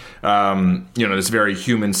anyway, this very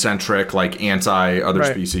human-centric, like, anti-other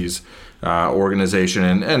species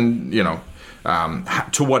organization. And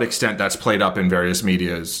to what extent that's played up in various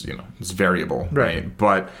media is, it's variable, right?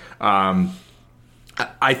 But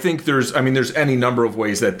I think there's any number of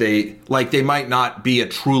ways that they might not be a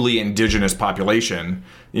truly indigenous population.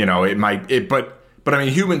 But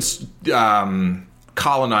humans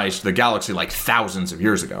colonized the galaxy like thousands of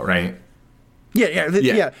years ago, right?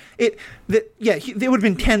 Yeah. It would have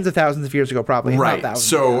been tens of thousands of years ago, probably. Right. Not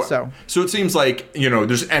thousands. So it seems like,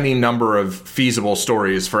 there's any number of feasible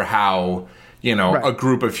stories for how, a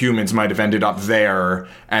group of humans might have ended up there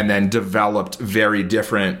and then developed very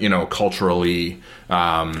different, culturally.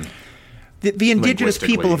 The indigenous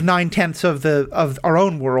people of 9/10 of our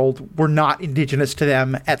own world were not indigenous to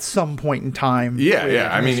them at some point in time. Yeah.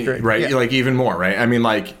 Right. Yeah. Like, even more, right? I mean,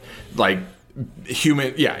 like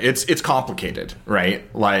human. Yeah. It's complicated, right?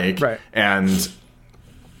 Like, right.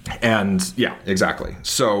 And yeah, exactly.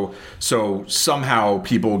 So somehow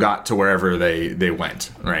people got to wherever they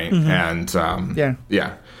went, right? And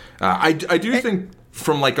I do think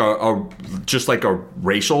from like a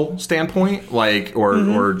racial standpoint, like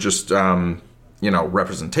or just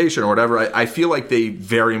representation or whatever, I feel like they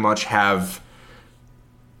very much have.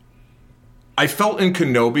 I felt in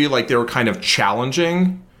Kenobi like they were kind of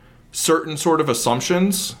challenging certain sort of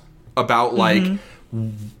assumptions about like.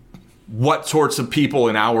 What sorts of people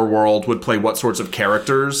in our world would play what sorts of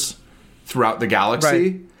characters throughout the galaxy.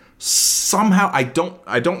 Right. somehow I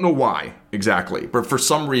don't know why exactly, but for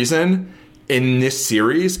some reason in this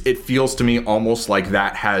series it feels to me almost like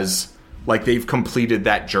they've completed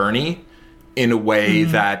that journey in a way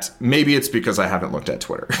that maybe it's because I haven't looked at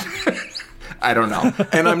Twitter. I don't know.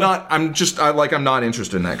 And I'm not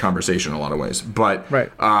interested in that conversation in a lot of ways. But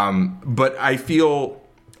but I feel,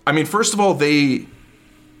 I mean, first of all, they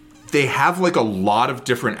have like a lot of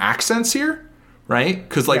different accents here, right?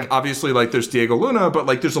 Because obviously like there's Diego Luna, but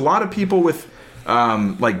like there's a lot of people with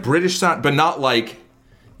like British sound, but not like,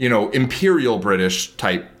 Imperial British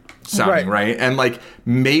type sounding, right? And like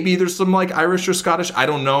maybe there's some like Irish or Scottish. I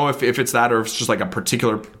don't know if it's that or if it's just like a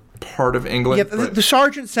particular part of England. Yeah, the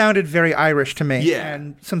sergeant sounded very Irish to me. Yeah.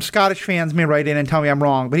 And some Scottish fans may write in and tell me I'm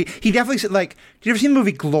wrong. But he definitely said, like, did you ever see the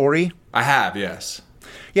movie Glory? I have, yes.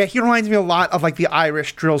 Yeah, he reminds me a lot of like the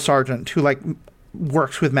Irish drill sergeant who like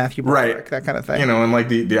works with Matthew Broderick, that kind of thing. And like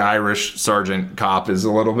the Irish sergeant cop is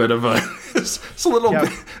a little bit of it's a little bit,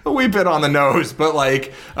 a wee bit on the nose, but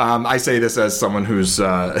like I say this as someone whose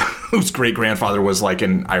great grandfather was like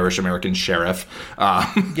an Irish American sheriff.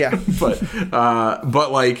 But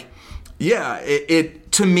like, yeah,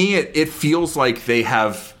 it to me it feels like they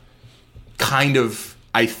have kind of,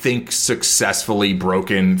 I think, successfully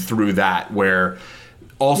broken through that, where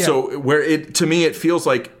to me it feels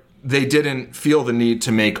like they didn't feel the need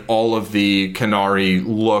to make all of the Kenari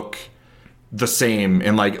look the same,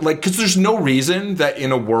 and like because there's no reason that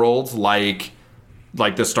in a world like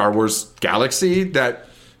the Star Wars galaxy that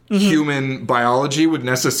human biology would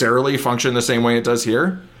necessarily function the same way it does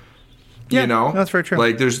here. Yeah, that's very true.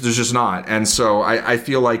 Like there's just not, and so I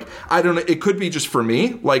feel like, I don't know, it could be just for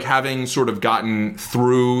me, like having sort of gotten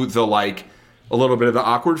through the like a little bit of the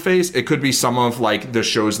awkward phase. It could be some of like the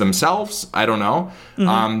shows themselves. I don't know,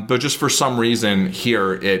 but just for some reason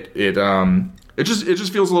here, it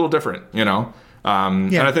just feels a little different, and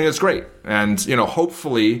I think it's great, and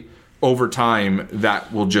hopefully over time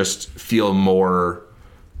that will just feel more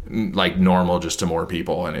like normal just to more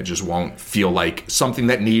people, and it just won't feel like something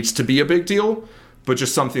that needs to be a big deal, but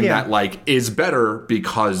just something that like is better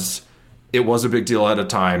because it was a big deal at a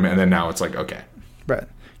time, and then now it's like, okay. Right.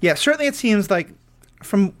 Yeah, certainly it seems like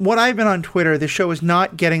from what I've been on Twitter, the show is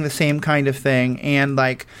not getting the same kind of thing, and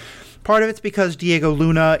like part of it's because Diego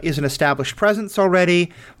Luna is an established presence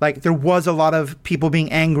already. Like there was a lot of people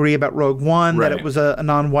being angry about Rogue One, that it was a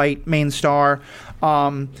non-white main star.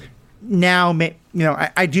 Now,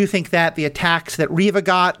 I do think that the attacks that Reva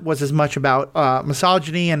got was as much about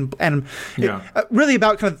misogyny and really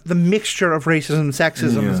about kind of the mixture of racism and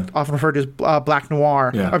sexism, often referred to as black noir.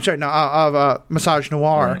 Yeah. I'm sorry, massage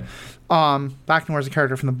noir. Right. Black noir is a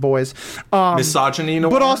character from The Boys. Misogyny noir?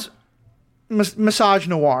 But also massage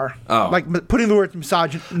noir. Oh. Like putting the word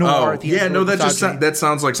massage noir at the end. Yeah, that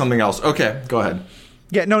sounds like something else. Okay, go ahead.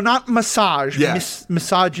 Yeah, no, not massage. Yeah.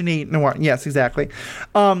 Misogyny noir. Yes, exactly.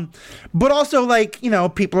 But also, like,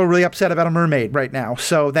 people are really upset about a mermaid right now.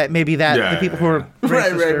 So that maybe the people who are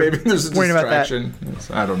right. Maybe there's a worrying distraction. About that.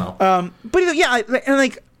 Yes, I don't know. But I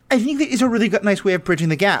think that is a really good, nice way of bridging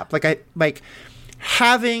the gap. Like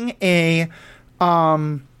having a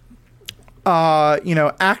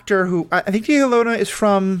actor who I think Diego Luna is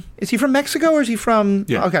he from Mexico or is he from?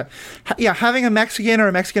 Yeah. Okay. Yeah. Having a Mexican or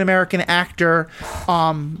a Mexican-American actor,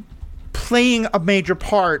 playing a major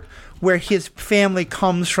part where his family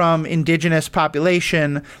comes from indigenous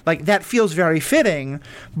population, like that feels very fitting,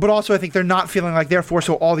 but also I think they're not feeling like therefore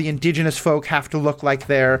so all the indigenous folk have to look like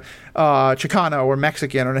they're Chicano or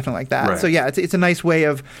Mexican or anything like that. Right. So yeah, it's a nice way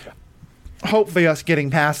of hopefully us getting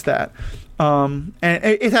past that. And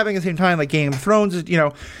it's happening at the same time, like Game of Thrones is,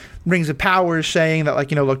 Rings of Power is saying that,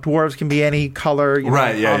 like, look, dwarves can be any color.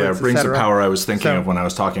 Right, yeah. Rings of Power I was thinking of when I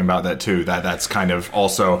was talking about that, too. That's kind of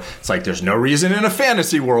also, it's like there's no reason in a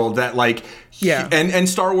fantasy world that, like, and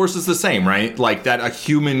Star Wars is the same, right? Like, that a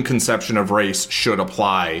human conception of race should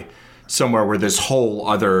apply somewhere where this whole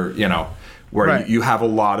other, where you have a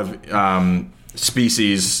lot of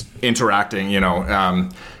species interacting,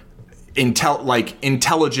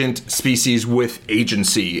 intelligent species with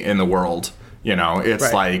agency in the world.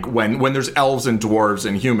 It's like when there's elves and dwarves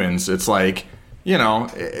and humans, it's like,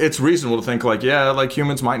 it's reasonable to think like, like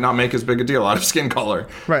humans might not make as big a deal out of skin color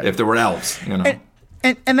if there were elves, And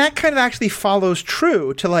that kind of actually follows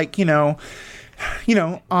true to like,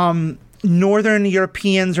 Northern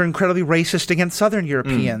Europeans are incredibly racist against Southern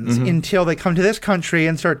Europeans until they come to this country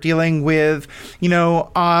and start dealing with, Native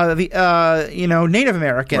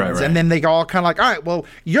Americans. Right. And then they all kind of like, all right, well,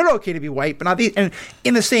 you're okay to be white, but not these. And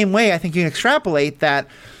in the same way, I think you can extrapolate that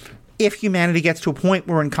if humanity gets to a point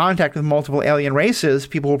where we're in contact with multiple alien races,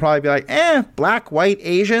 people will probably be like, black, white,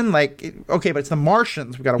 Asian, like, okay, but it's the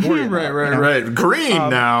Martians we got to worry about. Right. Green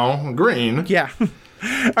now. Green. Yeah. All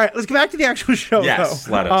right, let's get back to the actual show, yes,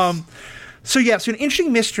 though. Let us. So an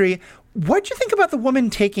interesting mystery. What'd you think about the woman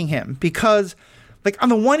taking him? Because, like, on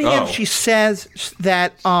the one hand, she says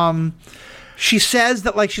that... She says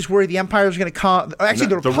that, like, she's worried the Empire is going to come. Actually,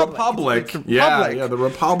 the Republic. The Republic. The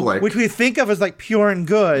Republic. Which we think of as, like, pure and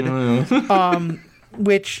good.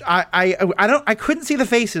 Which I couldn't see the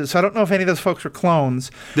faces, so I don't know if any of those folks were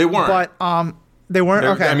clones. They weren't. But they weren't.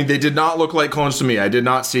 Okay. I mean, they did not look like clones to me. I did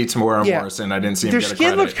not see Tamora Morrison. I didn't see him their get a skin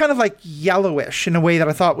credit. looked kind of like yellowish in a way that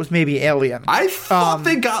I thought was maybe alien. I thought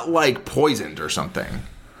they got, like, poisoned or something.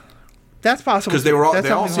 That's possible. Because they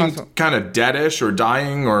all seemed kind of deadish or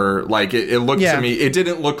dying, or like it looked to me. It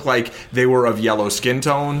didn't look like they were of yellow skin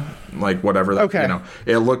tone, like whatever.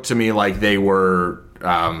 It looked to me like they were.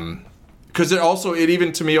 Because it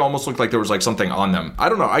even to me almost looked like there was like something on them. I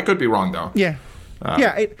don't know. I could be wrong though. Yeah.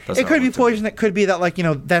 It could be poison. It could be that, like,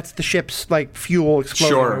 that's the ship's, like, fuel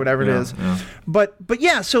exploding or whatever it is. Yeah. But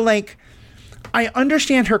yeah. So, like, I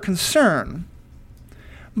understand her concern,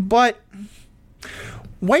 but.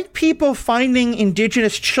 White people finding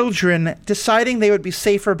indigenous children, deciding they would be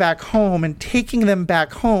safer back home and taking them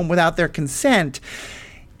back home without their consent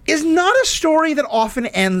is not a story that often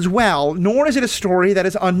ends well, nor is it a story that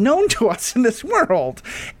is unknown to us in this world.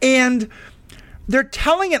 And they're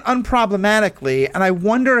telling it unproblematically, and I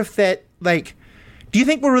wonder if that, like, do you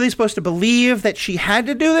think we're really supposed to believe that she had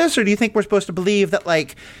to do this, or do you think we're supposed to believe that,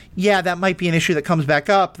 like, yeah, that might be an issue that comes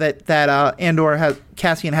back up that Andor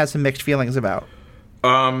Cassian has some mixed feelings about?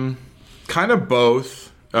 Kind of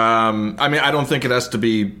both. I mean, I don't think it has to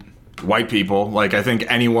be white people. Like, I think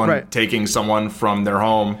anyone taking someone from their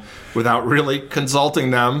home without really consulting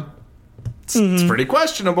them, it's pretty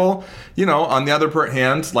questionable. On the other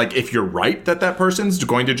hand, like, if you're right that person's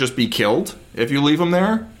going to just be killed if you leave them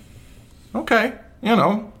there, okay,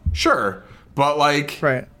 sure. But, like,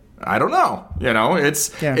 I don't know. It's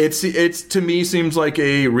to me seems like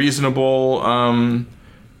a reasonable,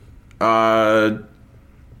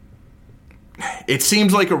 it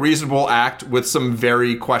seems like a reasonable act with some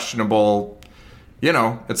very questionable,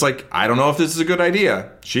 it's like, I don't know if this is a good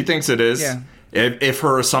idea. She thinks it is. Yeah. If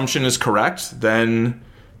her assumption is correct, then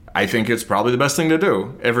I think it's probably the best thing to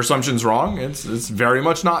do. If her assumption's wrong, it's very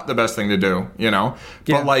much not the best thing to do, Yeah.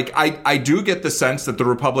 But, like, I do get the sense that the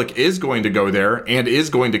Republic is going to go there and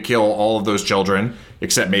is going to kill all of those children,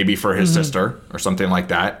 except maybe for his sister or something like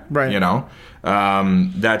that. Right.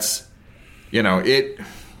 That's, it...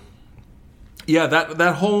 Yeah,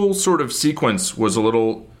 that whole sort of sequence was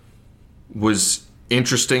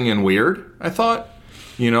interesting and weird, I thought.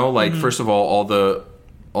 First of all the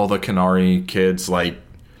Kenari kids, like,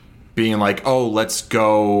 being like, oh, let's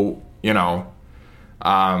go,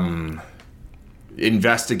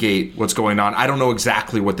 investigate what's going on. I don't know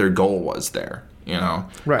exactly what their goal was there.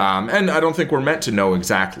 Right. And I don't think we're meant to know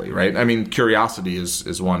exactly, right? I mean, curiosity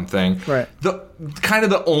is one thing. Right.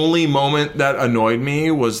 The only moment that annoyed me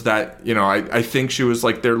was that, I think she was,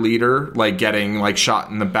 like, their leader, like, getting, like, shot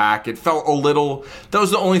in the back. It felt a little, that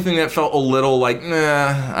was the only thing that felt a little like,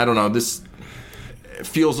 I don't know, this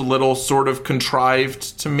feels a little sort of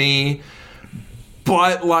contrived to me.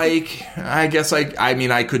 But, like, I guess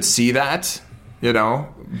I could see that,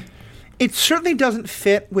 It certainly doesn't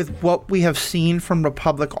fit with what we have seen from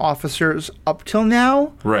Republic officers up till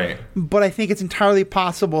now. Right. But I think it's entirely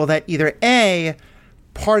possible that either A,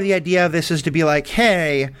 part of the idea of this is to be like,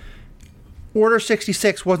 hey, Order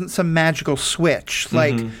 66 wasn't some magical switch.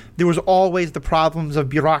 Like, there was always the problems of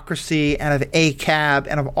bureaucracy and of ACAB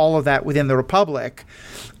and of all of that within the Republic.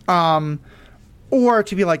 Or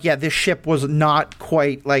to be like, yeah, this ship was not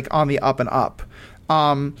quite, like, on the up and up.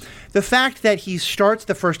 The fact that he starts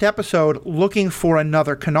the first episode looking for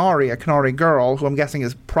another Kenari, a Kenari girl, who I'm guessing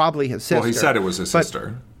is probably his sister. Well, he said it was his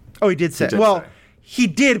sister. Oh, he did say it. He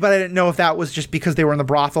did, but I didn't know if that was just because they were in the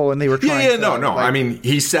brothel and they were trying no. Like, I mean,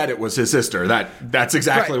 he said it was his sister. That's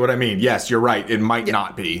exactly what I mean. Yes, you're right. It might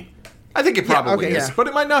not be. I think it probably is, but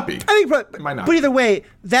it might not be. It might not. But either way,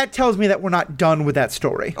 that tells me that we're not done with that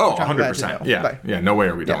story. Oh, 100%. Yeah, no way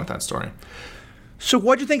are we done with that story. So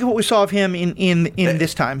what do you think of what we saw of him in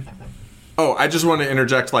this time? Oh, I just want to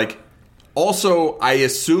interject, like, also, I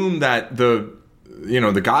assume that the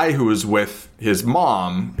guy who was with his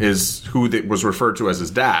mom is who was referred to as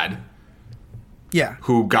his dad. Yeah.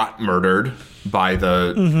 Who got murdered by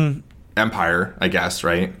the Empire, I guess,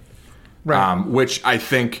 right? Right. Which I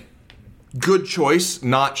think, good choice,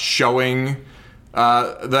 not showing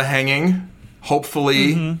the hanging.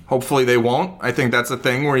 Hopefully they won't. I think that's a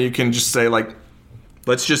thing where you can just say, like,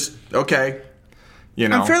 let's just, okay. You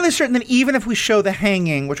know? I'm fairly certain that even if we show the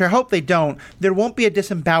hanging, which I hope they don't, there won't be a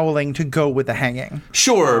disemboweling to go with the hanging.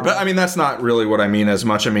 Sure, but I mean that's not really what I mean as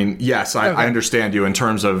much. I mean, yes, I understand you in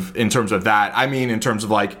terms of that. I mean, in terms of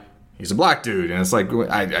like he's a black dude, and it's like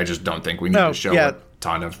I just don't think we need to show a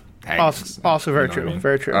ton of hangings. Also very true,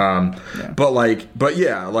 very true. But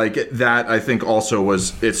yeah, like that. I think also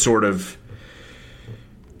was it's sort of.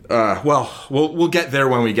 We'll get there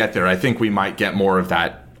when we get there. I think we might get more of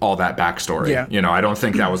that. All that backstory. Yeah. You know, I don't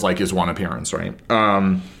think that was like his one appearance, right?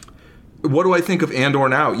 What do I think of Andor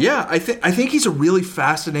now? Yeah, I think he's a really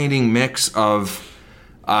fascinating mix of,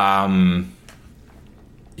 you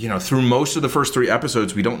know, through most of the first 3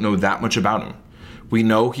 episodes, we don't know that much about him. We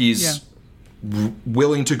know he's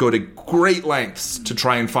willing to go to great lengths to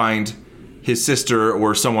try and find his sister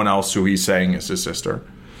or someone else who he's saying is his sister.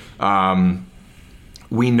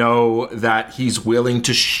 We know that he's willing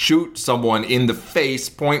to shoot someone in the face,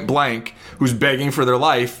 point blank, who's begging for their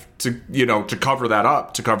life to, you know, to cover that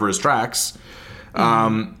up, to cover his tracks.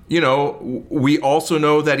 You know, we also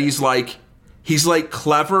know that he's like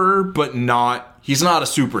clever, but he's not a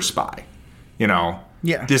super spy. You know,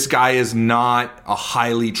 this guy is not a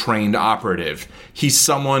highly trained operative. He's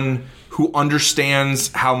someone who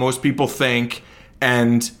understands how most people think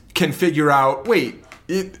and can figure out,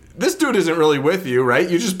 this dude isn't really with you, right?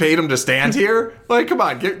 You just paid him to stand here? Like, come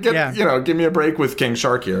on, you know, give me a break with King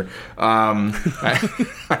Shark here. I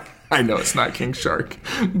know it's not King Shark,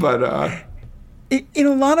 but in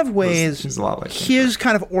a lot of ways, he's a lot like his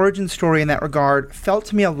kind of origin story in that regard felt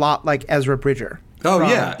to me a lot like Ezra Bridger. Oh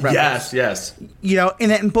yeah, Rebels. Yes. You know,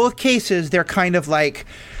 in both cases, they're kind of like.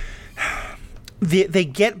 They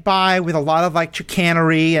get by with a lot of like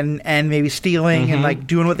chicanery and maybe stealing and like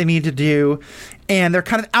doing what they need to do, and they're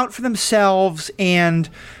kind of out for themselves and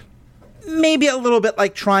maybe a little bit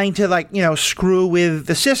like trying to like, you know, screw with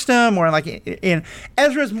the system, or like in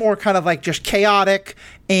Ezra's more kind of like just chaotic,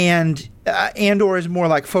 and Andor is more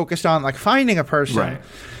like focused on like finding a person. Right.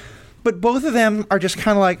 But both of them are just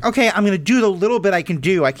kind of like, okay, I'm going to do the little bit I can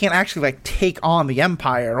do. I can't actually like take on the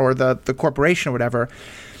Empire or the corporation or whatever.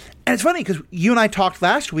 And it's funny because you and I talked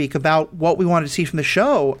last week about what we wanted to see from the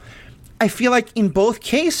show. I feel like in both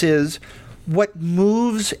cases, what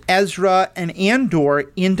moves Ezra and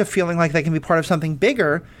Andor into feeling like they can be part of something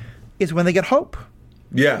bigger is when they get hope.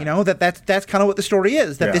 Yeah. You know, that's kind of what the story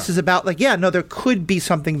is. That this is about like, there could be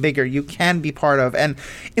something bigger you can be part of. And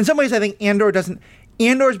in some ways, I think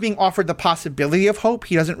Andor's being offered the possibility of hope.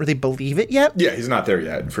 He doesn't really believe it yet. Yeah, he's not there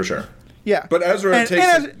yet, for sure. Yeah. But Ezra takes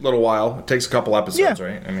a little while. It takes a couple episodes,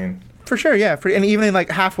 right? I mean... For sure, yeah. And even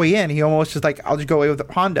like halfway in, he almost is like, I'll just go away with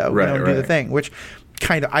Hondo and do the thing, which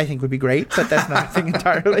kind of I think would be great, but that's not a thing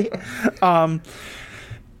entirely.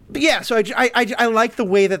 But yeah, so I like the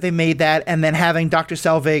way that they made that, and then having Dr.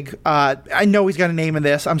 Selvig, I know he's got a name in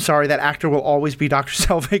this. I'm sorry, that actor will always be Dr.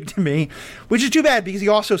 Selvig to me, which is too bad because he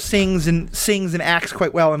also sings and acts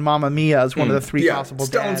quite well in Mamma Mia as one of the 3 possible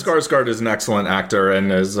dads. Stellan Skarsgård is an excellent actor,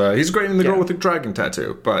 and he's great in The Girl with the Dragon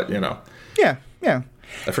Tattoo, but, you know. Yeah.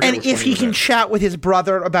 And if he can chat with his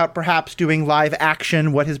brother about perhaps doing live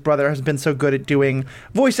action, what his brother has been so good at doing,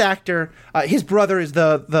 voice actor, his brother is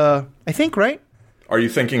the I think, right? Are you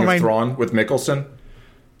thinking of Thrawn with Mikkelsen?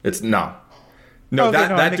 It's no,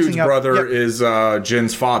 that dude's brother is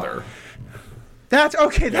Jin's father. That's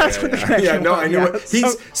okay. That's what the connection. I knew it.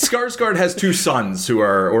 Skarsgård has 2 sons who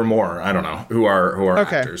are, or more, I don't know, who are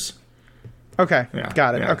actors. Okay,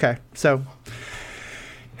 got it. Yeah. Okay, so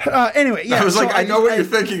anyway, I was like, I know what you're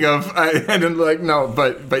thinking of. I didn't like no,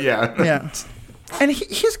 but yeah, yeah. And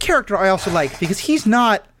his character I also like because he's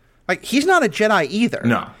not a Jedi either.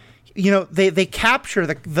 No. You know, they capture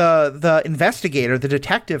the investigator, the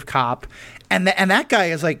detective cop, and that guy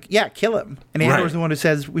is like, yeah, kill him. And Andor's the one who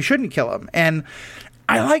says we shouldn't kill him. And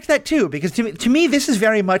I like that too because to me this is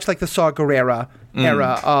very much like the Saw Gerrera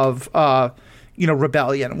era of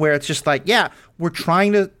rebellion, where it's just like, we're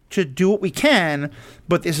trying to do what we can,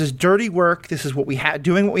 but this is dirty work. This is what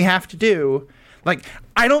doing what we have to do. Like,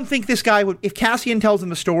 I don't think this guy would, if Cassian tells him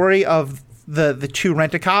the story of the 2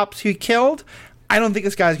 rent-a-cops he killed, I don't think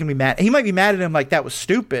this guy's going to be mad. He might be mad at him like, that was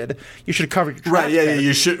stupid. You should have covered your tracks. Right, yeah,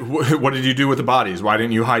 you should. What did you do with the bodies? Why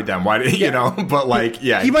didn't you hide them? Why didn't, you know, but like,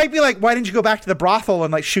 yeah. He might be like, why didn't you go back to the brothel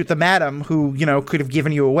and like shoot the madam who, you know, could have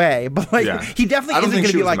given you away? But like, he definitely isn't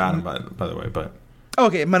going to be like. I don't think she was a madam, by the way, but.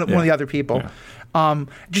 Okay, one of the other people. Yeah.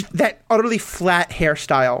 Just that utterly flat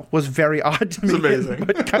hairstyle was very odd to me. It's amazing.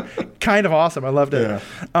 But kind of awesome. I loved it. Yeah.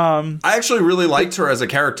 I actually really liked her as a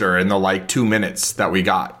character in the like 2 minutes that we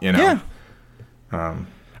got, you know? Yeah.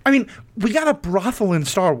 I mean, we got a brothel in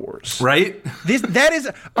Star Wars. Right? That is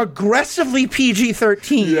aggressively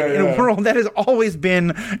PG-13 in a world that has always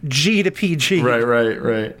been G to PG.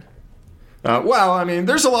 Right. Well, I mean,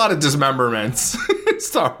 there's a lot of dismemberments in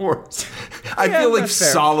Star Wars. I feel like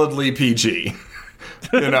solidly PG.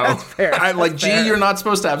 You know, That's fair. G, you're not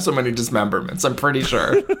supposed to have so many dismemberments. I'm pretty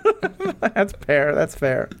sure. That's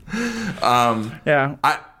fair. Yeah.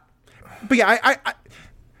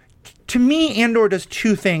 To me, Andor does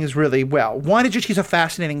two things really well. One is just he's a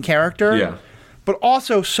fascinating character. Yeah. But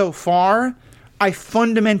also, so far, I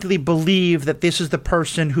fundamentally believe that this is the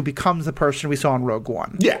person who becomes the person we saw in Rogue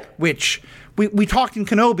One. Yeah. Which we talked in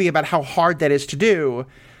Kenobi about how hard that is to do.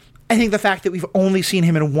 I think the fact that we've only seen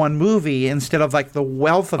him in one movie instead of like the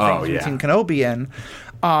wealth of things we've seen Kenobi in.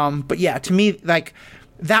 But yeah, to me, like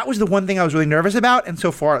that was the one thing I was really nervous about, and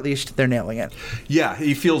so far at least they're nailing it. Yeah,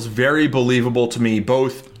 he feels very believable to me,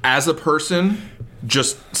 both as a person,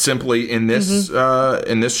 just simply in this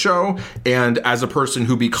show, and as a person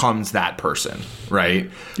who becomes that person, right?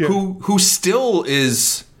 Yeah. Who still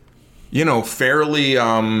is, you know, fairly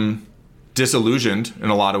disillusioned in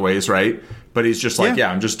a lot of ways, right? But he's just like,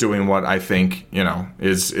 I'm just doing what I think, you know,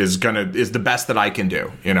 is the best that I can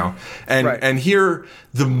do, you know? And here,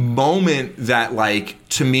 the moment that, like,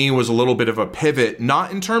 to me was a little bit of a pivot,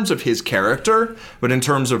 not in terms of his character, but in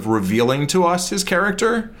terms of revealing to us his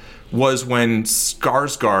character, was when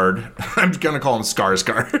Skarsgård, I'm going to call him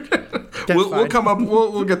Skarsgård. we'll come up,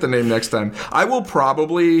 we'll get the name next time. I will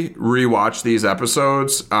probably rewatch these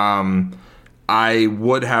episodes. I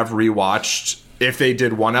would have rewatched. If they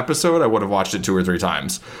did one episode, I would have watched it 2 or 3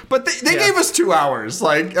 times. But they gave us 2 hours.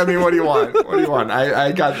 Like, I mean, what do you want? What do you want?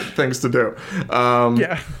 I got things to do.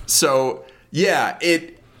 So, yeah,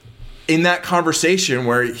 in that conversation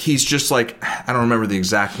where he's just like, I don't remember the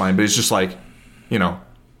exact line, but he's just like, you know,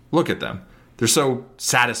 look at them. They're so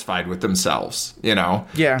satisfied with themselves, you know?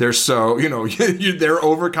 Yeah. They're so, you know, their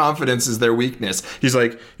overconfidence is their weakness. He's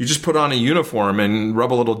like, you just put on a uniform and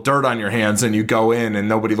rub a little dirt on your hands and you go in and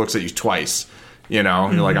nobody looks at you twice. You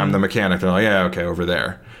know, you're like, I'm the mechanic. They're like, yeah, okay, over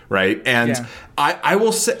there. Right. And I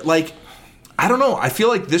will say, like, I don't know. I feel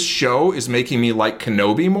like this show is making me like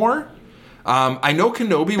Kenobi more. I know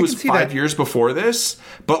Kenobi was 5 years before this,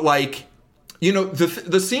 but like, you know,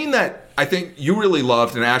 the scene that I think you really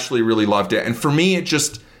loved and Ashley really loved it, and for me, it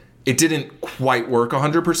didn't quite work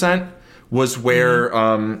 100%, was where,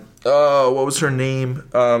 what was her name?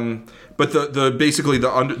 But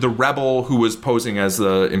the rebel who was posing as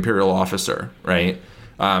the Imperial officer, right?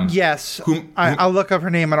 Yes. I'll look up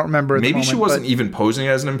her name. I don't remember. Maybe she wasn't even posing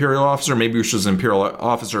as an Imperial officer. Maybe she was an Imperial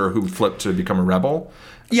officer who flipped to become a rebel.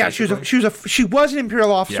 Yeah, she was an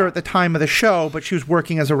Imperial officer at the time of the show, but she was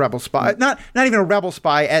working as a rebel spy. Not even a rebel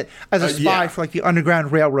spy, as a spy for like the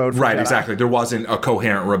Underground Railroad. Right, exactly. There wasn't a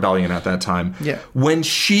coherent rebellion at that time. Yeah. When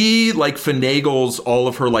she like finagles all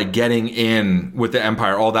of her like getting in with the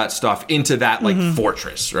Empire, all that stuff into that like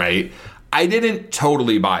fortress, right? I didn't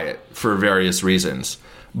totally buy it for various reasons,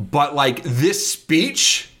 but like this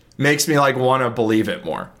speech makes me like want to believe it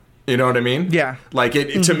more. You know what I mean? Yeah. Like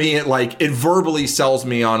it to me, it verbally sells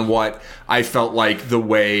me on what I felt like the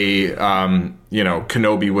way, you know,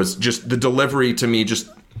 Kenobi was just the delivery to me. Just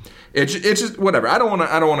it's just whatever. I don't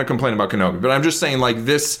want to complain about Kenobi, but I'm just saying like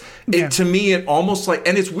this. To me, it almost like,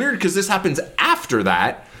 and it's weird because this happens after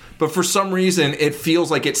that. But for some reason, it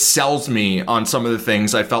feels like it sells me on some of the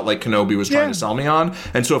things I felt like Kenobi was trying to sell me on.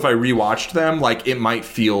 And so if I rewatched them, like it might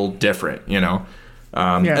feel different, you know.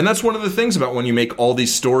 And that's one of the things about when you make all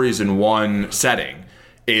these stories in one setting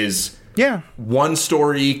is one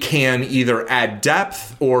story can either add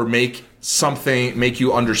depth or make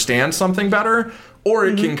you understand something better, or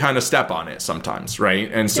it can kind of step on it sometimes, right?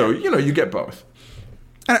 And so, you know, you get both.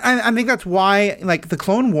 And I think that's why, like, the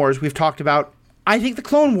Clone Wars we've talked about, I think the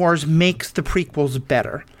Clone Wars makes the prequels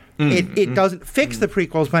better. It doesn't fix the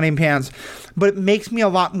prequels by any means, but it makes me a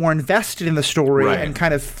lot more invested in the story and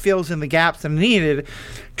kind of fills in the gaps that are needed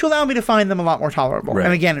to allow me to find them a lot more tolerable.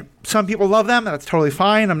 And again, some people love them, and that's totally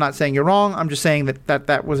fine. I'm not saying you're wrong. I'm just saying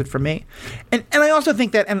that wasn't for me. And I also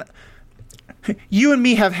think that, and you and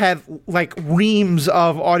me have had like reams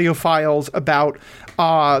of audio files about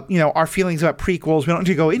you know, our feelings about prequels. We don't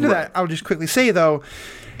need to go into that. I'll just quickly say though,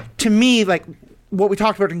 to me, like, what we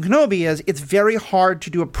talked about in Kenobi is it's very hard to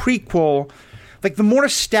do a prequel. Like, the more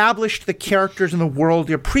established the characters in the world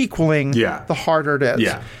you're prequeling, the harder it is.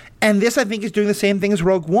 Yeah. And this, I think, is doing the same thing as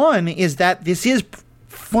Rogue One, is that this is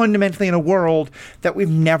fundamentally in a world that we've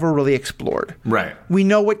never really explored. Right. We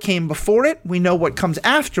know what came before it. We know what comes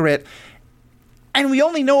after it. And we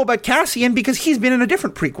only know about Cassian because he's been in a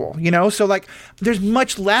different prequel, you know? So, like, there's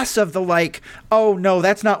much less of the, like, oh, no,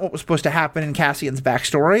 that's not what was supposed to happen in Cassian's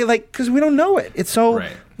backstory. Like, because we don't know it. It's so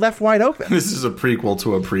left wide open. This is a prequel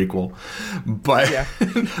to a prequel. But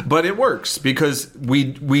but it works because we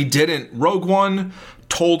didn't... Rogue One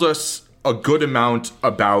told us a good amount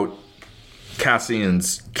about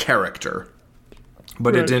Cassian's character.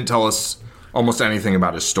 But it didn't tell us almost anything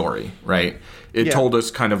about his story, right? It told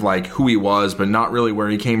us kind of like who he was, but not really where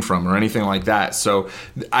he came from or anything like that. So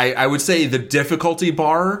I would say the difficulty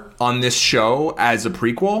bar on this show as a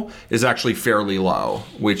prequel is actually fairly low,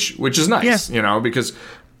 which is nice, you know, because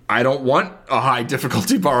I don't want a high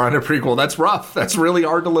difficulty bar on a prequel. That's rough. That's really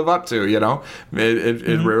hard to live up to, you know?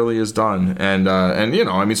 It rarely is done. And you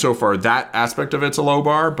know, I mean, so far that aspect of it's a low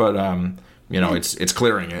bar, but you know, it's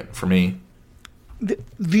clearing it for me.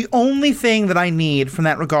 The only thing that I need from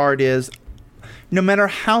that regard is no matter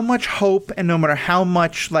how much hope and no matter how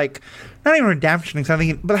much, like, not even redemption,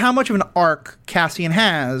 but how much of an arc Cassian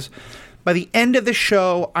has, by the end of the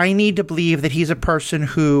show, I need to believe that he's a person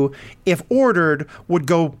who, if ordered, would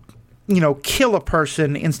go, you know, kill a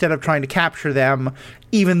person instead of trying to capture them,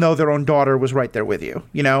 even though their own daughter was right there with you,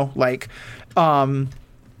 you know? Like,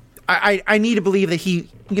 I need to believe that he,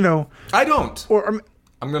 you know... I don't.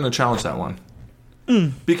 I'm going to challenge that one.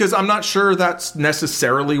 Because I'm not sure that's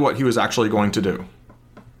necessarily what he was actually going to do.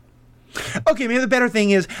 Okay, maybe the better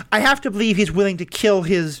thing is I have to believe he's willing to kill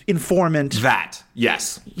his informant. That,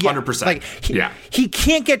 yes, 100%. Like, he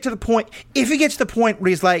can't get to the point. If he gets to the point where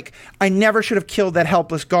he's like, I never should have killed that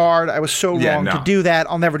helpless guard. I was so wrong to do that.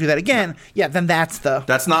 I'll never do that again. Yeah, then that's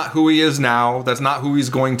not who he is now. That's not who he's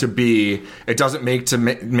going to be. It doesn't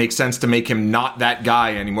make sense to make him not that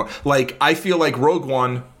guy anymore. Like, I feel like Rogue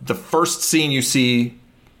One, the first scene you see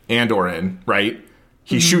Andor in, right?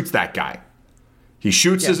 He shoots that guy. He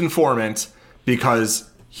shoots his informant because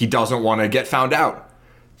he doesn't want to get found out.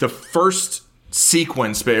 The first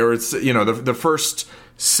sequence, or it's, you know, the first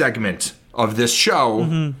segment of this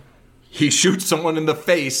show, he shoots someone in the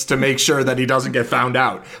face to make sure that he doesn't get found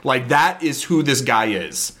out. Like, that is who this guy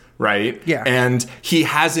is, right? Yeah. And he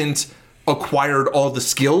hasn't acquired all the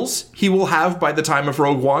skills he will have by the time of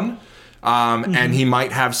Rogue One. And he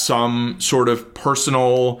might have some sort of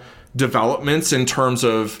personal developments in terms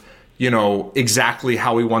of, you know, exactly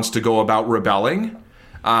how he wants to go about rebelling.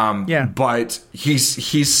 But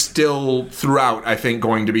he's still throughout, I think,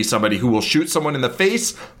 going to be somebody who will shoot someone in the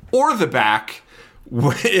face or the back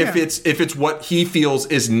if it's what he feels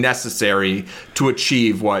is necessary to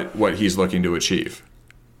achieve what he's looking to achieve.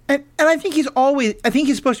 And I think he's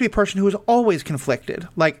supposed to be a person who is always conflicted.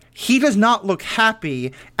 Like, he does not look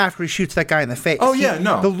happy after he shoots that guy in the face. Oh, yeah,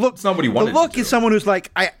 no. It's not what he wanted. The look is someone who's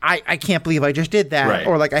like, I can't believe I just did that. Right.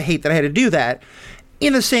 Or, like, I hate that I had to do that.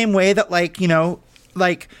 In the same way that, like, you know,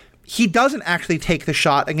 like, he doesn't actually take the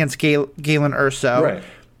shot against Galen Erso. Right.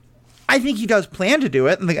 I think he does plan to do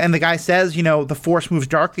it, and the guy says, you know, the Force moves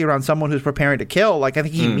darkly around someone who's preparing to kill. Like, I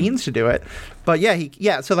think he means to do it, but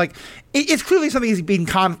so like, it's clearly something he's been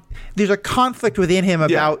there's a conflict within him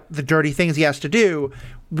about the dirty things he has to do,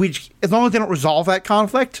 which, as long as they don't resolve that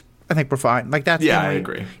conflict, I think we're fine. Like, that's I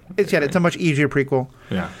agree. It's a much easier prequel.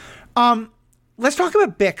 Yeah. Let's talk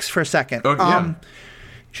about Bix for a second.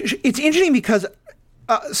 It's interesting because.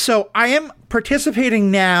 So I am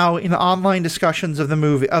participating now in online discussions of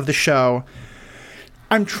the show.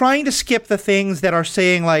 I'm trying to skip the things that are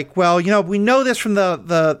saying, like, well, you know, we know this from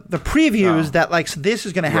the previews that, like, so this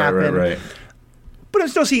is going to happen. Right. But I'm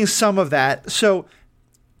still seeing some of that. So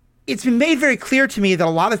it's been made very clear to me that a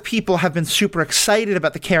lot of people have been super excited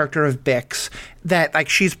about the character of Bix, that, like,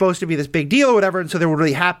 she's supposed to be this big deal or whatever, and so they were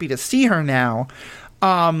really happy to see her now.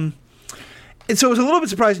 And so it was a little bit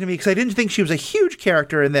surprising to me because I didn't think she was a huge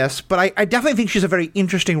character in this, but I definitely think she's a very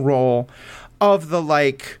interesting role of the,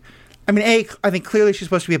 like, I mean, I think clearly she's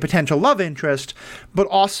supposed to be a potential love interest, but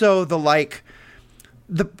also the, like,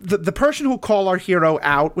 the person who'll call our hero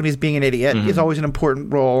out when he's being an idiot is always an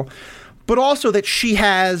important role, but also that she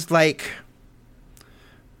has, like,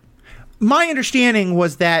 my understanding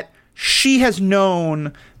was that she has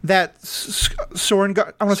known that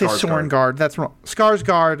Sorengard, I want to say Sorengard, that's wrong,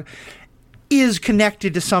 Skarsgård is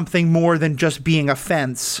connected to something more than just being a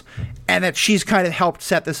fence, and that she's kind of helped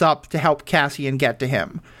set this up to help Cassian get to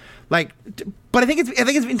him. Like, but I think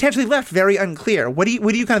it's intentionally left very unclear. What do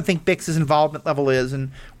you kind of think Bix's involvement level is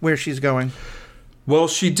and where she's going? Well,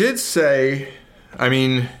 she did say, I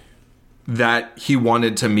mean, that he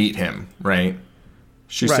wanted to meet him, right?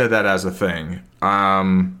 She said that as a thing.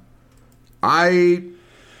 I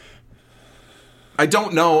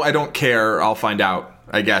don't know. I don't care. I'll find out.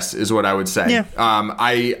 I guess, is what I would say. Yeah.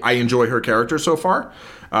 I enjoy her character so far.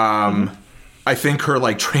 I think her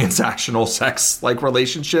like transactional sex like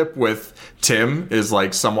relationship with Tim is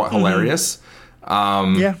like somewhat hilarious.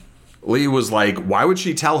 Yeah. Lee was like, why would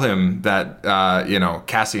she tell him that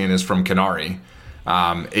Cassian is from Kenari?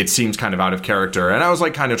 It seems kind of out of character. And I was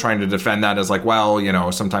like kind of trying to defend that as like,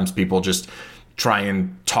 well, sometimes people just try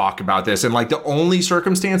and talk about this. And like the only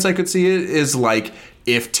circumstance I could see it is like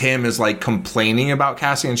if Tim is like complaining about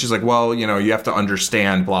Cassian, she's like, well, you have to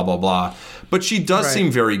understand, blah, blah, blah. But she does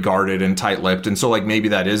seem very guarded and tight-lipped. And so like maybe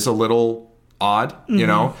that is a little odd,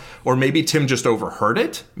 or maybe Tim just overheard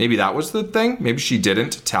it. Maybe that was the thing. Maybe she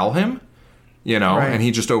didn't tell him, and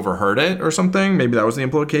he just overheard it or something. Maybe that was the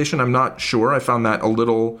implication. I'm not sure. I found that a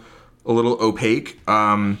little opaque.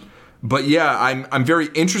 But yeah, I'm very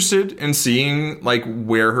interested in seeing like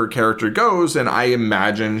where her character goes, and I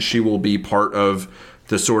imagine she will be part of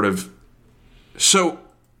the sort of. So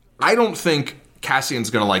I don't think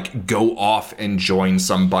Cassian's gonna like go off and join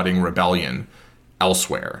some budding rebellion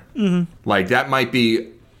elsewhere. Like that might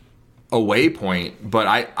be a waypoint, but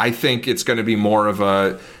I think it's going to be more of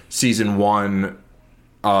a season 1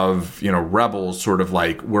 of Rebels, sort of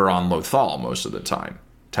like we're on Lothal most of the time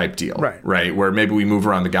type deal, right? Where maybe we move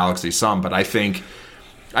around the galaxy some, but I think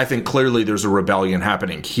clearly there's a rebellion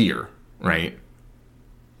happening here, right?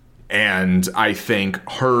 And I think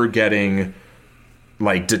her getting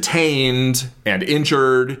like detained and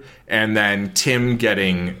injured, and then Tim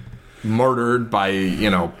getting murdered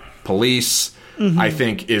by police, I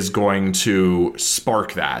think is going to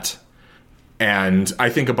spark that. And I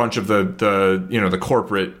think a bunch of the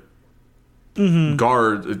corporate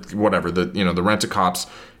guard, whatever, the rent-a-cops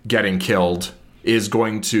getting killed is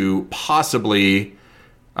going to possibly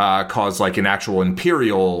cause like an actual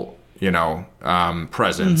Imperial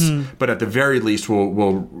presence, but at the very least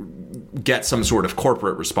we'll get some sort of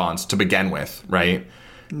corporate response to begin with, right?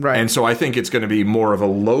 And so I think it's going to be more of a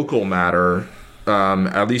local matter,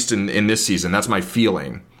 at least in this season. That's my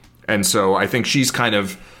feeling. And so I think she's kind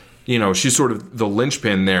of, she's sort of the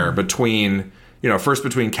linchpin there between, first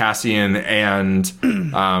between Cassian and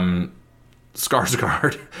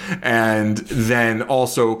Skarsgård, and then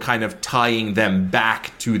also kind of tying them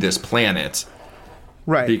back to this planet.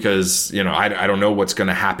 Right. Because, I don't know what's going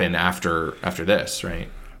to happen after this, right?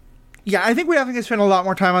 Yeah, I think we definitely spend a lot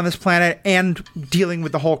more time on this planet and dealing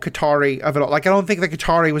with the whole Qatari of it all. Like, I don't think the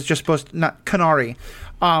Qatari was just supposed to, not Kenari,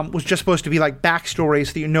 was just supposed to be like backstory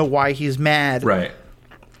so that you know why he's mad. Right.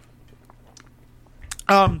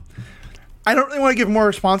 I don't really want to give more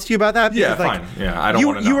response to you about that. Because, fine. Yeah, I don't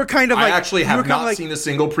want to know. You were kind of like... I actually have not seen a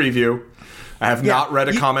single preview. I have not read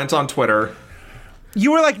a comment on Twitter.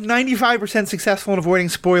 You were like 95% successful in avoiding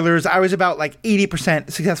spoilers. I was about like 80%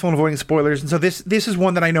 successful in avoiding spoilers. And so this is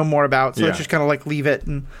one that I know more about. So let's just kind of like leave it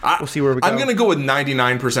and we'll see where we go. I'm going to go with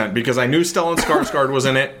 99% because I knew Stellan Skarsgård was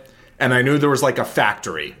in it and I knew there was like a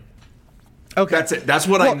factory. Okay. That's it. That's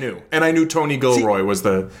what I knew. And I knew Tony Gilroy was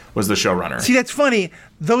the showrunner. See, that's funny.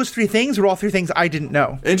 Those 3 things were all 3 things I didn't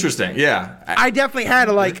know. Interesting. Yeah. I definitely had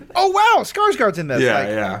a like, oh wow, Skarsgård's in this.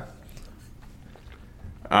 Yeah,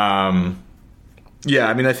 Yeah,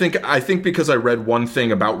 I mean, I think because I read one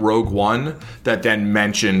thing about Rogue One that then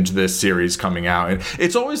mentioned this series coming out, and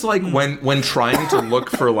it's always like when trying to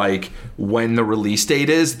look for like when the release date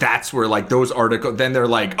is, that's where like those articles. Then they're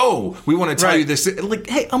like, oh, we want to tell you this. Like,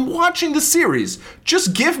 hey, I'm watching the series.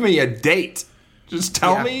 Just give me a date. Just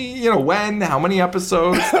tell me, when, how many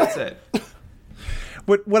episodes. That's it.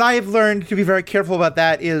 What I have learned to be very careful about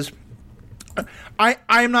that is. I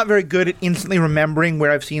am not very good at instantly remembering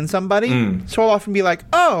where I've seen somebody. So I'll often be like,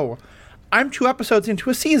 oh, I'm 2 episodes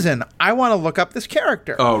into a season. I want to look up this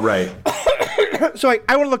character. Oh, right. So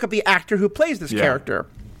I want to look up the actor who plays this character.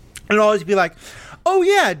 And it'll always be like, oh,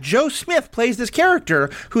 yeah, Joe Smith plays this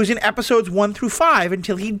character who's in episodes 1 through 5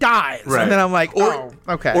 until he dies. Right. And then I'm like, oh,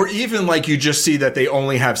 okay. Or even like you just see that they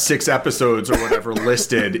only have 6 episodes or whatever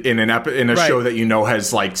listed in a show that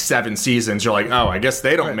has like 7 seasons. You're like, oh, I guess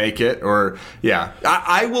they don't make it. Or,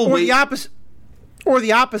 I will wait. Or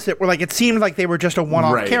the opposite, where like it seemed like they were just a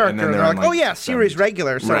one-off character. And they're like, oh, yeah, series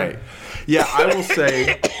regular. So. Right. Yeah, I will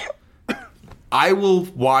say, I will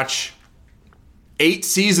watch 8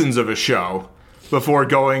 seasons of a show before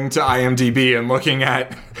going to IMDb and looking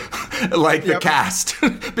at like the cast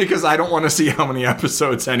because I don't want to see how many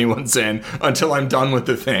episodes anyone's in until I'm done with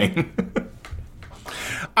the thing.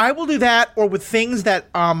 I will do that, or with things that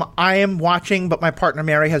I am watching but my partner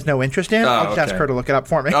Mary has no interest in. I'll just ask her to look it up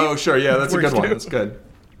for me. Oh, sure. Yeah, that's a good one. That's good.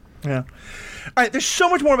 Yeah. All right, there's so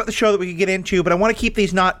much more about the show that we could get into, but I want to keep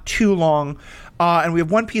these not too long. and we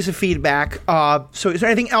have one piece of feedback. So is there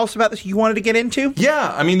anything else about this you wanted to get into?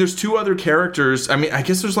 Yeah, I mean, there's two other characters. I mean, I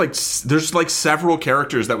guess there's like several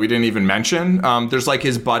characters that we didn't even mention. There's like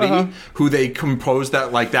his buddy who they composed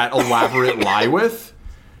that elaborate lie with,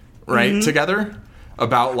 right, together.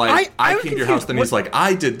 About I came to your house, then he's like,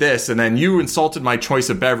 I did this, and then you insulted my choice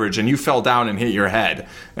of beverage, and you fell down and hit your head.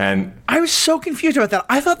 And I was so confused about that.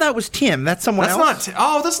 I thought that was Tim. That's someone else.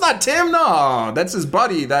 That's not Tim. No, that's his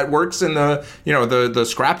buddy that works in the the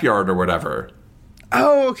scrapyard or whatever.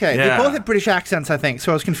 Oh, okay. Yeah. They both have British accents, I think,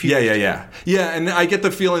 so I was confused. Yeah, and I get the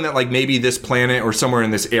feeling that maybe this planet or somewhere in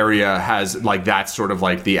this area has that's sort of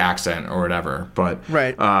the accent or whatever. But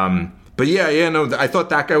right. But no, I thought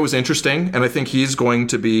that guy was interesting, and I think he's going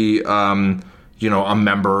to be, a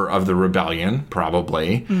member of the rebellion,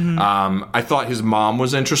 probably. I thought his mom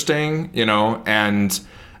was interesting, and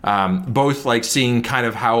both, seeing kind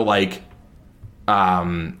of how,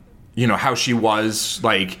 how she was,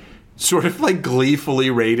 sort of,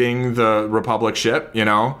 gleefully raiding the Republic ship,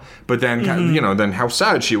 but then, then how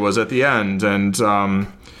sad she was at the end, and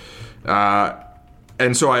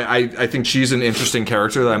so I think she's an interesting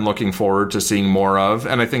character that I'm looking forward to seeing more of.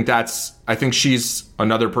 And I think she's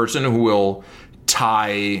another person who will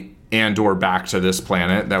tie Andor back to this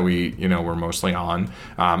planet that we're mostly on.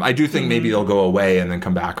 I do think maybe they'll go away and then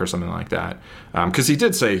come back or something like that. Because he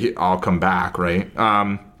did say I'll come back, right?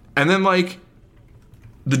 And then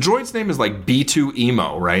the droid's name is B2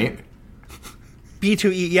 Emo, right?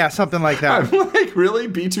 B2E, yeah, something like that. I'm really?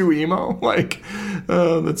 B2 Emo?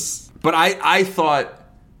 That's... But I thought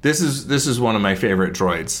this is one of my favorite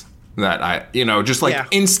droids that I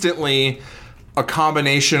instantly a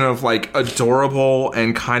combination of adorable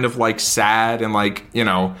and kind of sad and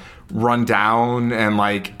run down and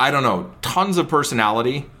I don't know, tons of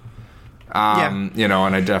personality. And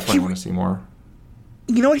I definitely want to see more.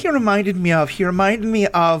 You know what he reminded me of? He reminded me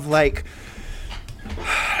of I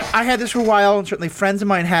had this for a while, and certainly friends of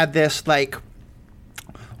mine had this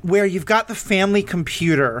where you've got the family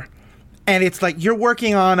computer. And it's you're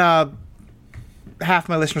working on half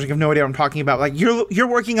my listeners have no idea what I'm talking about. You're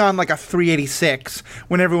working on a 386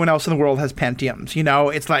 when everyone else in the world has Pentiums.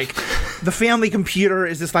 It's the family computer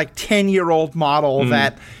is this 10-year-old model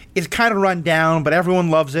that is kind of run down, but everyone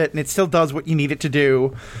loves it and it still does what you need it to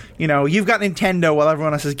do. You've got Nintendo while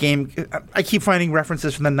everyone else has game. I keep finding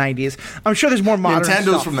references from the 90s. I'm sure there's more modern Nintendo's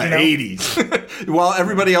stuff. From the 80s. While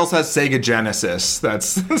everybody else has Sega Genesis.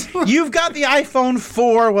 That's You've got the iPhone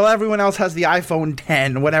 4 while everyone else has the iPhone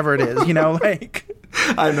 10, whatever it is,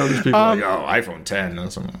 I know these people iPhone 10.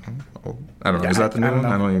 That's I don't know. Is that the new one?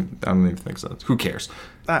 I don't even think so. Who cares?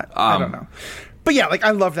 I don't know. But yeah, I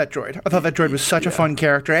love that droid. I thought that droid was such a fun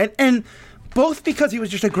character. And both because he was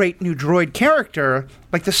just a great new droid character,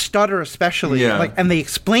 the stutter especially, and they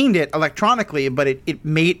explained it electronically, but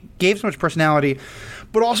it gave so much personality.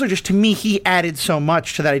 But also just to me, he added so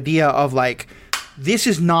much to that idea of this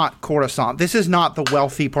is not Coruscant. This is not the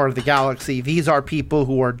wealthy part of the galaxy. These are people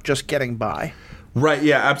who are just getting by. Right,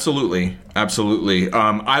 yeah, absolutely. Absolutely.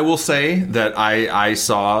 I will say that I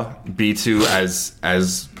saw B2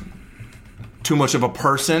 as too much of a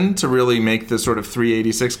person to really make the sort of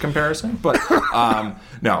 386 comparison, but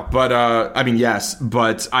no, but I mean, yes,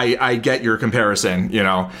 but I get your comparison.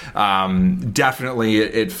 Definitely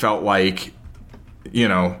it felt like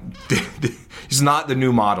he's not the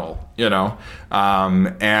new model,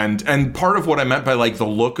 and part of what I meant by the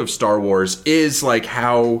look of Star Wars is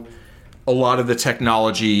how a lot of the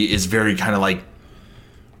technology is very kind of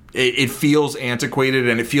it feels antiquated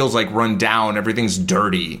and it feels run down. Everything's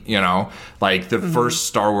dirty, the first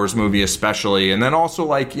Star Wars movie especially. And then also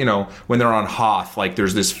when they're on Hoth,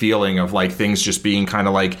 there's this feeling of things just being kind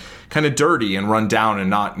of dirty and run down and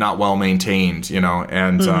not well maintained, and I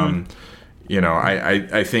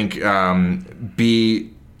think the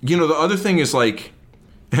other thing is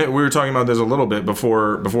we were talking about this a little bit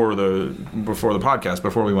before the podcast,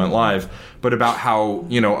 before we went live, but about how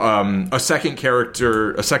a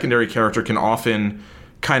secondary character can often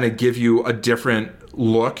kind of give you a different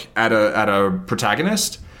look at a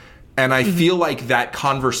protagonist, and I feel like that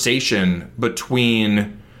conversation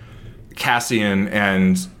between Cassian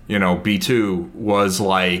and B2 was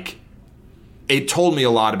it told me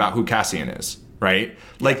a lot about who Cassian is, right?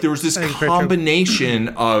 There was this combination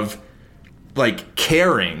of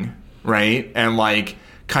caring, right? And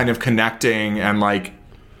kind of connecting and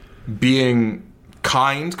being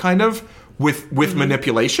kind of with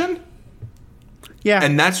manipulation. Yeah.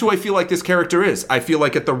 And that's who I feel like this character is. I feel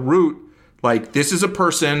like at the root, this is a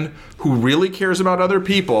person who really cares about other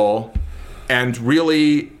people and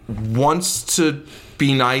really wants to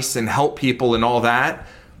be nice and help people and all that.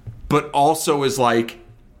 but also is like,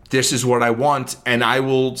 this is what I want, and I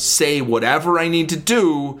will say whatever I need to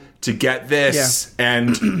do to get this,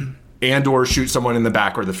 and Andor shoot someone in the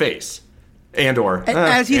back or the face. Andor.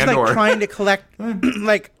 As he's Andor. like trying to collect,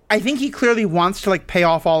 like, I think he clearly wants to like pay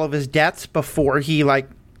off all of his debts before he like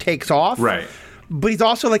takes off. Right. But he's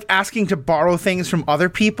also like asking to borrow things from other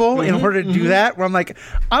people in order to do that. Where I'm like,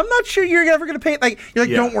 I'm not sure you're ever going to pay. Like, you're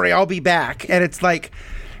like, don't worry, I'll be back. And it's like,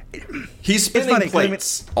 he's spinning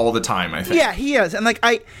plates all the time, I think. Yeah, he is. And like,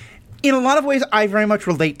 in a lot of ways, I very much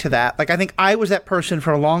relate to that. Like, I think I was that person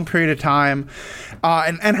for a long period of time,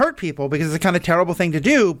 and hurt people because it's a kind of terrible thing to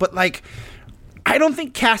do. But like, I don't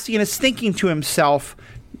think Cassian is thinking to himself,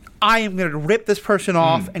 I am going to rip this person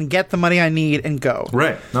off and get the money I need and go.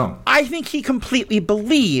 Right. No. I think he completely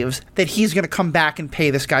believes that he's going to come back and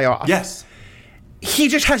pay this guy off. Yes. He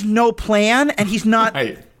just has no plan, and he's not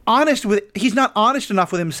honest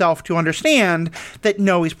enough with himself to understand that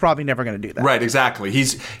no, he's probably never going to do that. Right, exactly.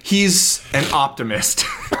 He's an optimist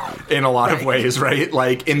in a lot of ways, right?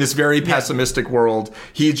 Like, in this very pessimistic world,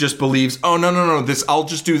 he just believes, oh, no, this, I'll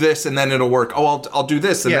just do this and then it'll work. Oh, I'll do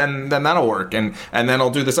this and then that'll work. And then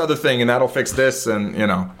I'll do this other thing and that'll fix this, and, you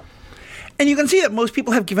know. And you can see that most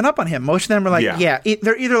people have given up on him. Most of them are like,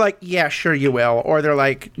 they're either like, yeah, sure you will, or they're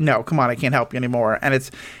like, no, come on, I can't help you anymore. And it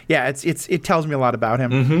tells me a lot about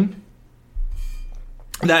him. Mm-hmm.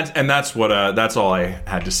 That's all I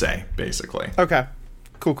had to say, basically. Okay,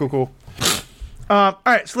 cool. All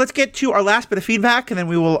right, so let's get to our last bit of feedback, and then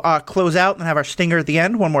we will close out and have our stinger at the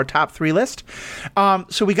end. One more top 3 list.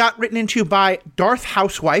 So we got written into by Darth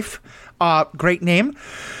Housewife. Great name.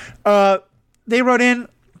 They wrote in,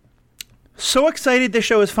 so excited this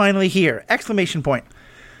show is finally here! Exclamation point.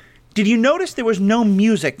 Did you notice there was no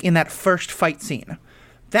music in that first fight scene?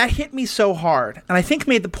 That hit me so hard, and I think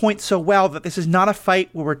made the point so well that this is not a fight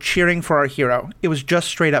where we're cheering for our hero. It was just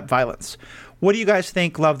straight up violence. What do you guys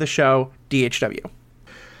think? Love the show. DHW.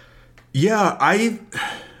 Yeah,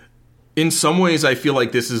 in some ways, I feel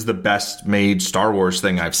like this is the best made Star Wars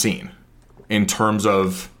thing I've seen in terms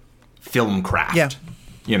of film craft. Yeah.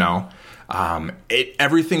 You know,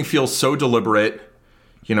 everything feels so deliberate.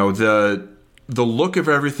 You know, the look of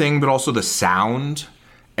everything, but also the sound.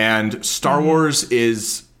 And Star Wars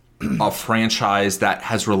is a franchise that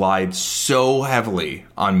has relied so heavily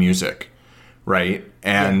on music, right?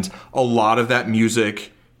 And a lot of that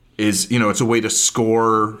music is, you know, it's a way to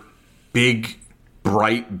score big,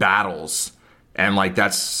 bright battles. And like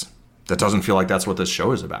that doesn't feel like that's what this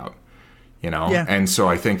show is about, you know? Yeah. And so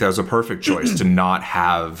I think that was a perfect choice to not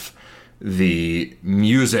have the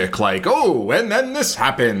music like, oh, and then this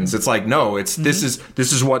happens. It's like, no, it's this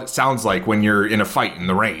is what it sounds like when you're in a fight in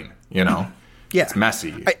the rain, you know? Yeah. It's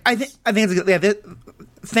messy. I think it's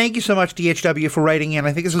thank you so much, DHW, for writing in.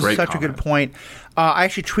 I think this was such a good point. I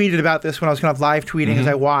actually tweeted about this when I was kind of live tweeting as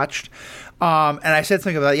I watched. And I said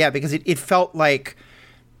something about it, because it felt like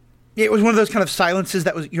it was one of those kind of silences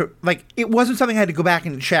that was, it wasn't something I had to go back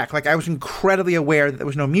and check. Like, I was incredibly aware that there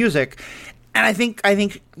was no music. And I think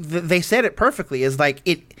they said it perfectly. Is like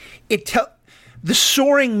the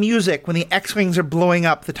soaring music when the X-Wings are blowing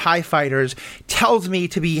up the TIE fighters tells me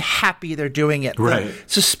to be happy they're doing it. Right. The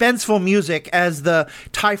suspenseful music as the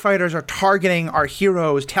TIE fighters are targeting our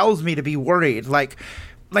heroes tells me to be worried. Like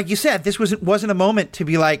you said, this wasn't a moment to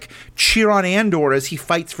be like, cheer on Andor as he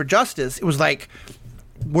fights for justice. It was like,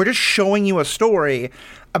 we're just showing you a story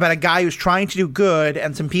about a guy who's trying to do good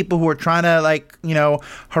and some people who are trying to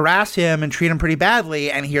harass him and treat him pretty badly,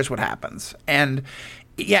 and here's what happens. And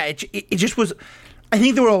it just was, I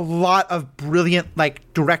think there were a lot of brilliant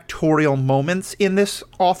directorial moments in this,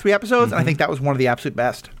 all 3 episodes, and I think that was one of the absolute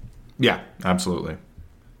best. Yeah, absolutely.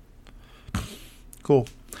 Cool.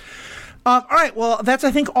 All right, well, that's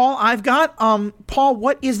I think all I've got. Paul,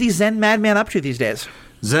 what is the Zen Madman up to these days?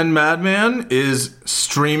 Zen Madman is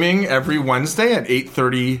streaming every Wednesday at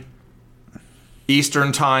 8:30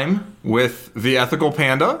 Eastern Time with the Ethical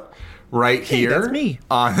Panda right here. That's me.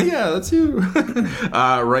 That's you.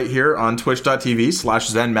 Right here on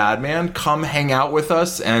twitch.tv/Zen Madman. Come hang out with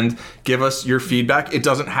us and give us your feedback. It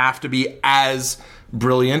doesn't have to be as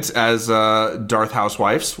brilliant as Darth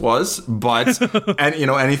Housewife's was, but and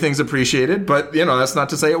anything's appreciated, but that's not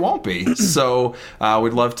to say it won't be. So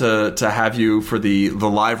we'd love to have you for the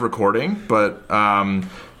live recording, but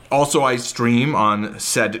also I stream on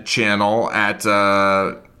said channel at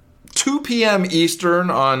 2 p.m. Eastern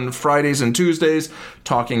on Fridays and Tuesdays,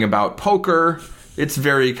 talking about poker. It's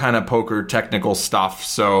very kind of poker technical stuff,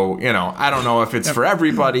 so I don't know if it's for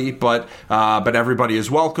everybody, but everybody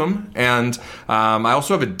is welcome. And I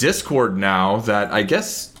also have a Discord now that I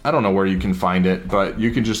guess I don't know where you can find it, but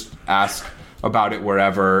you can just ask about it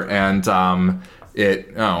wherever. And I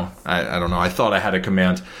don't know. I thought I had a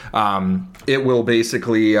command. It will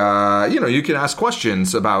basically, you can ask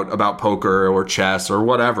questions about poker or chess or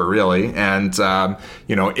whatever, really. And,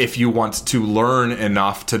 if you want to learn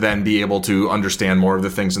enough to then be able to understand more of the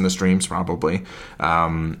things in the streams, probably,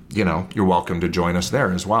 you're welcome to join us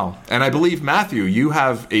there as well. And I believe, Matthew, you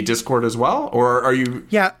have a Discord as well, or are you?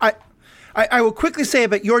 Yeah, I will quickly say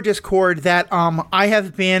about your Discord that I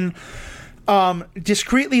have been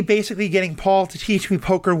discreetly basically getting Paul to teach me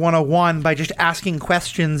Poker 101 by just asking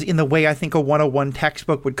questions in the way I think a 101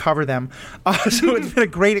 textbook would cover them. So it's been a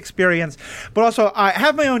great experience. But also, I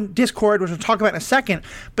have my own Discord, which we'll talk about in a second.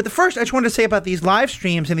 But the first, I just wanted to say about these live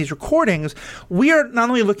streams and these recordings, we are not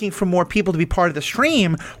only looking for more people to be part of the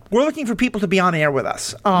stream, we're looking for people to be on air with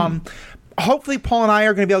us. Hopefully, Paul and I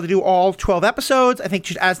are going to be able to do all 12 episodes. I think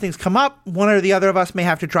just as things come up, one or the other of us may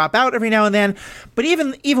have to drop out every now and then. But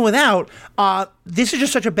even without, this is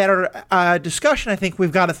just such a better discussion. I think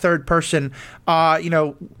we've got a third person,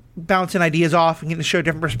 bouncing ideas off and getting to show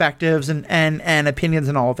different perspectives and opinions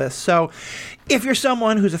and all of this. So if you're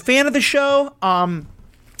someone who's a fan of the show,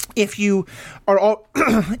 if you are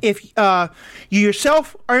if you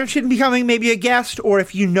yourself are interested in becoming maybe a guest, or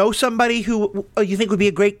if you know somebody who you think would be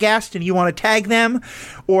a great guest and you want to tag them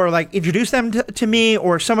or like introduce them to me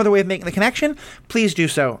or some other way of making the connection, please do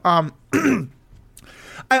so. We're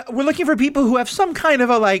looking for people who have some kind of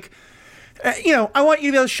a I want you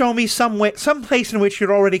to be able to show me some place in which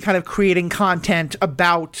you're already kind of creating content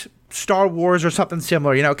about Star Wars or something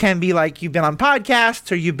similar. It can be like you've been on podcasts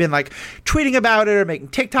or you've been like tweeting about it or making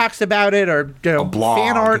TikToks about it or a blog,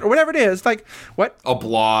 fan art or whatever it is. Like what? A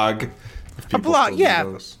blog. A blog,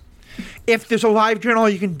 yeah. If there's a live journal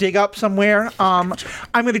you can dig up somewhere, I'm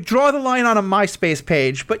going to draw the line on a MySpace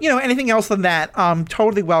page, but anything else than that,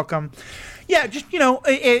 totally welcome. Yeah, just,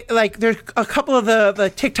 there's a couple of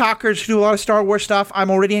the TikTokers who do a lot of Star Wars stuff I'm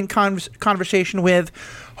already in conversation with.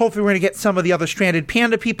 Hopefully we're going to get some of the other Stranded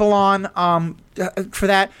Panda people on for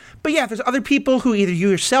that. But yeah, if there's other people who either you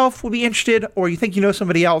yourself will be interested or you think you know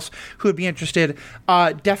somebody else who would be interested,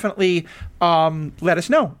 definitely let us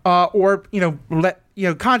know. Or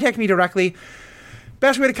contact me directly.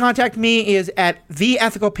 Best way to contact me is at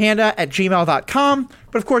theethicalpanda@gmail.com.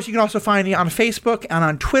 But of course, you can also find me on Facebook and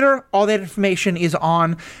on Twitter. All that information is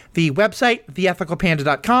on the website,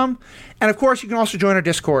 theethicalpanda.com. And of course, you can also join our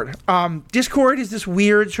Discord. Discord is this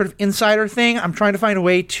weird sort of insider thing. I'm trying to find a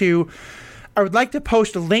way I would like to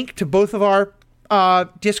post a link to both of our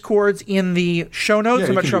Discords in the show notes.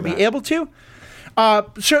 I'm not sure I'll be able to.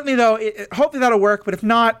 Certainly, though, hopefully that'll work. But if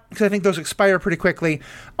not, because I think those expire pretty quickly,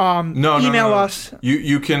 email us.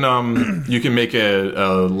 You can make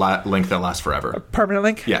a link that lasts forever. A permanent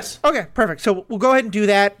link? Yes. Okay, perfect. So we'll go ahead and do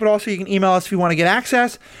that. But also, you can email us if you want to get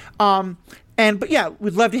access. But yeah,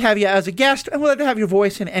 we'd love to have you as a guest, and we'd love to have your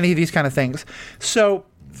voice in any of these kind of things. So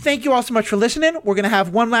thank you all so much for listening. We're going to have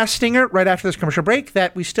one last stinger right after this commercial break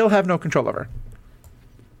that we still have no control over,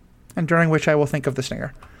 and during which I will think of the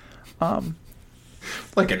stinger.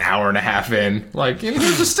 Like an hour and a half in,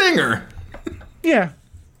 here's a stinger. Yeah,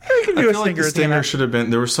 we can do a stinger. Like the stinger should have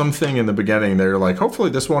been. There was something in the beginning. They were like,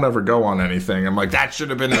 hopefully this won't ever go on anything. I'm like, that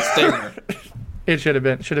should have been the stinger. It should have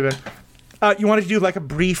been. You wanted to do like a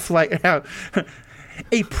brief, a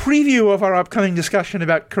preview of our upcoming discussion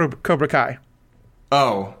about Cobra Kai.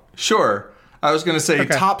 Oh, sure. I was going to say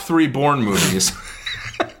top 3 Bourne movies.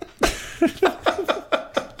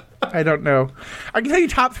 I don't know. I can tell you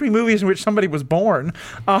top 3 movies in which somebody was born.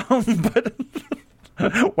 But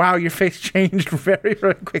wow, your face changed very,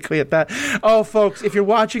 very quickly at that. Oh, folks, if you're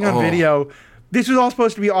watching on video, this was all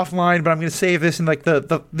supposed to be offline, but I'm going to save this in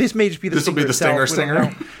this may just be the This will be the stinger.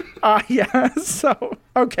 Yeah. So,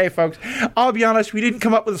 okay, folks. I'll be honest, we didn't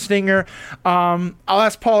come up with a stinger. I'll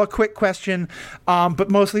ask Paul a quick question, but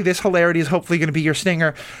mostly this hilarity is hopefully going to be your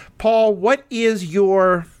stinger. Paul,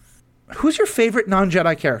 who's your favorite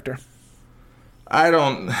non-Jedi character?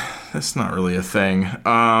 That's not really a thing.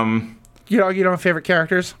 You don't have favorite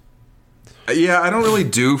characters? Yeah, I don't really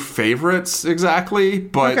do favorites exactly,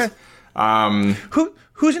 but... Okay.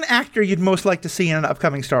 Who's an actor you'd most like to see in an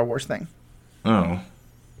upcoming Star Wars thing? Oh.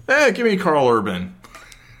 Give me Karl Urban.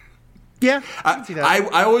 Yeah, I can see that.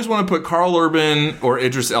 I always want to put Karl Urban or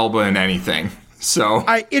Idris Elba in anything, so...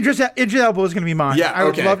 Idris Elba is going to be mine. Yeah, I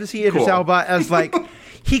would love to see Idris Elba as,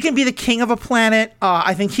 he can be the king of a planet.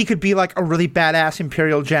 I think he could be, a really badass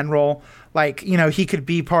Imperial general. He could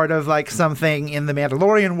be part of, something in the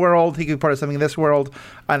Mandalorian world. He could be part of something in this world.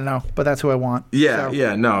 I don't know, but that's who I want. Yeah,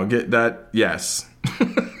 get that, yes.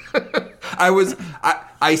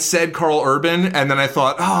 I said Karl Urban, and then I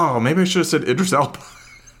thought, maybe I should have said Idris Elba.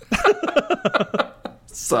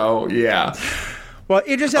 So, yeah. Well,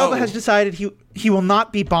 Idris Elba has decided he will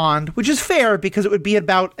not be Bond, which is fair because it would be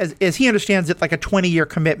about, as he understands it, like a 20-year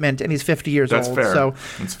commitment, and he's 50 years old. Fair. So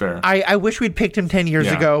that's fair. I wish we'd picked him 10 years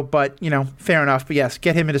ago, but, fair enough. But yes,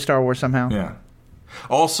 get him into Star Wars somehow. Yeah.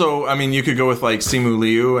 Also, I mean, you could go with, like, Simu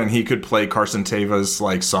Liu, and he could play Carson Teva's,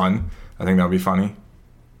 like, son. I think that would be funny.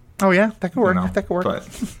 Oh, yeah? That could work. That could work. But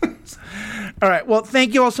all right. Well,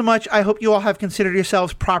 thank you all so much. I hope you all have considered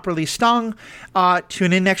yourselves properly stung.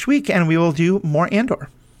 Tune in next week, and we will do more Andor.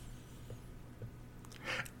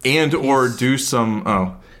 Or do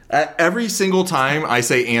some... every single time I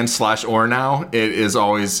say and/or now,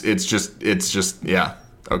 it's just, yeah,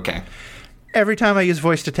 okay. Every time I use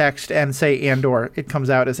voice to text and say Andor, it comes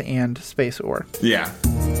out as and space or. Yeah.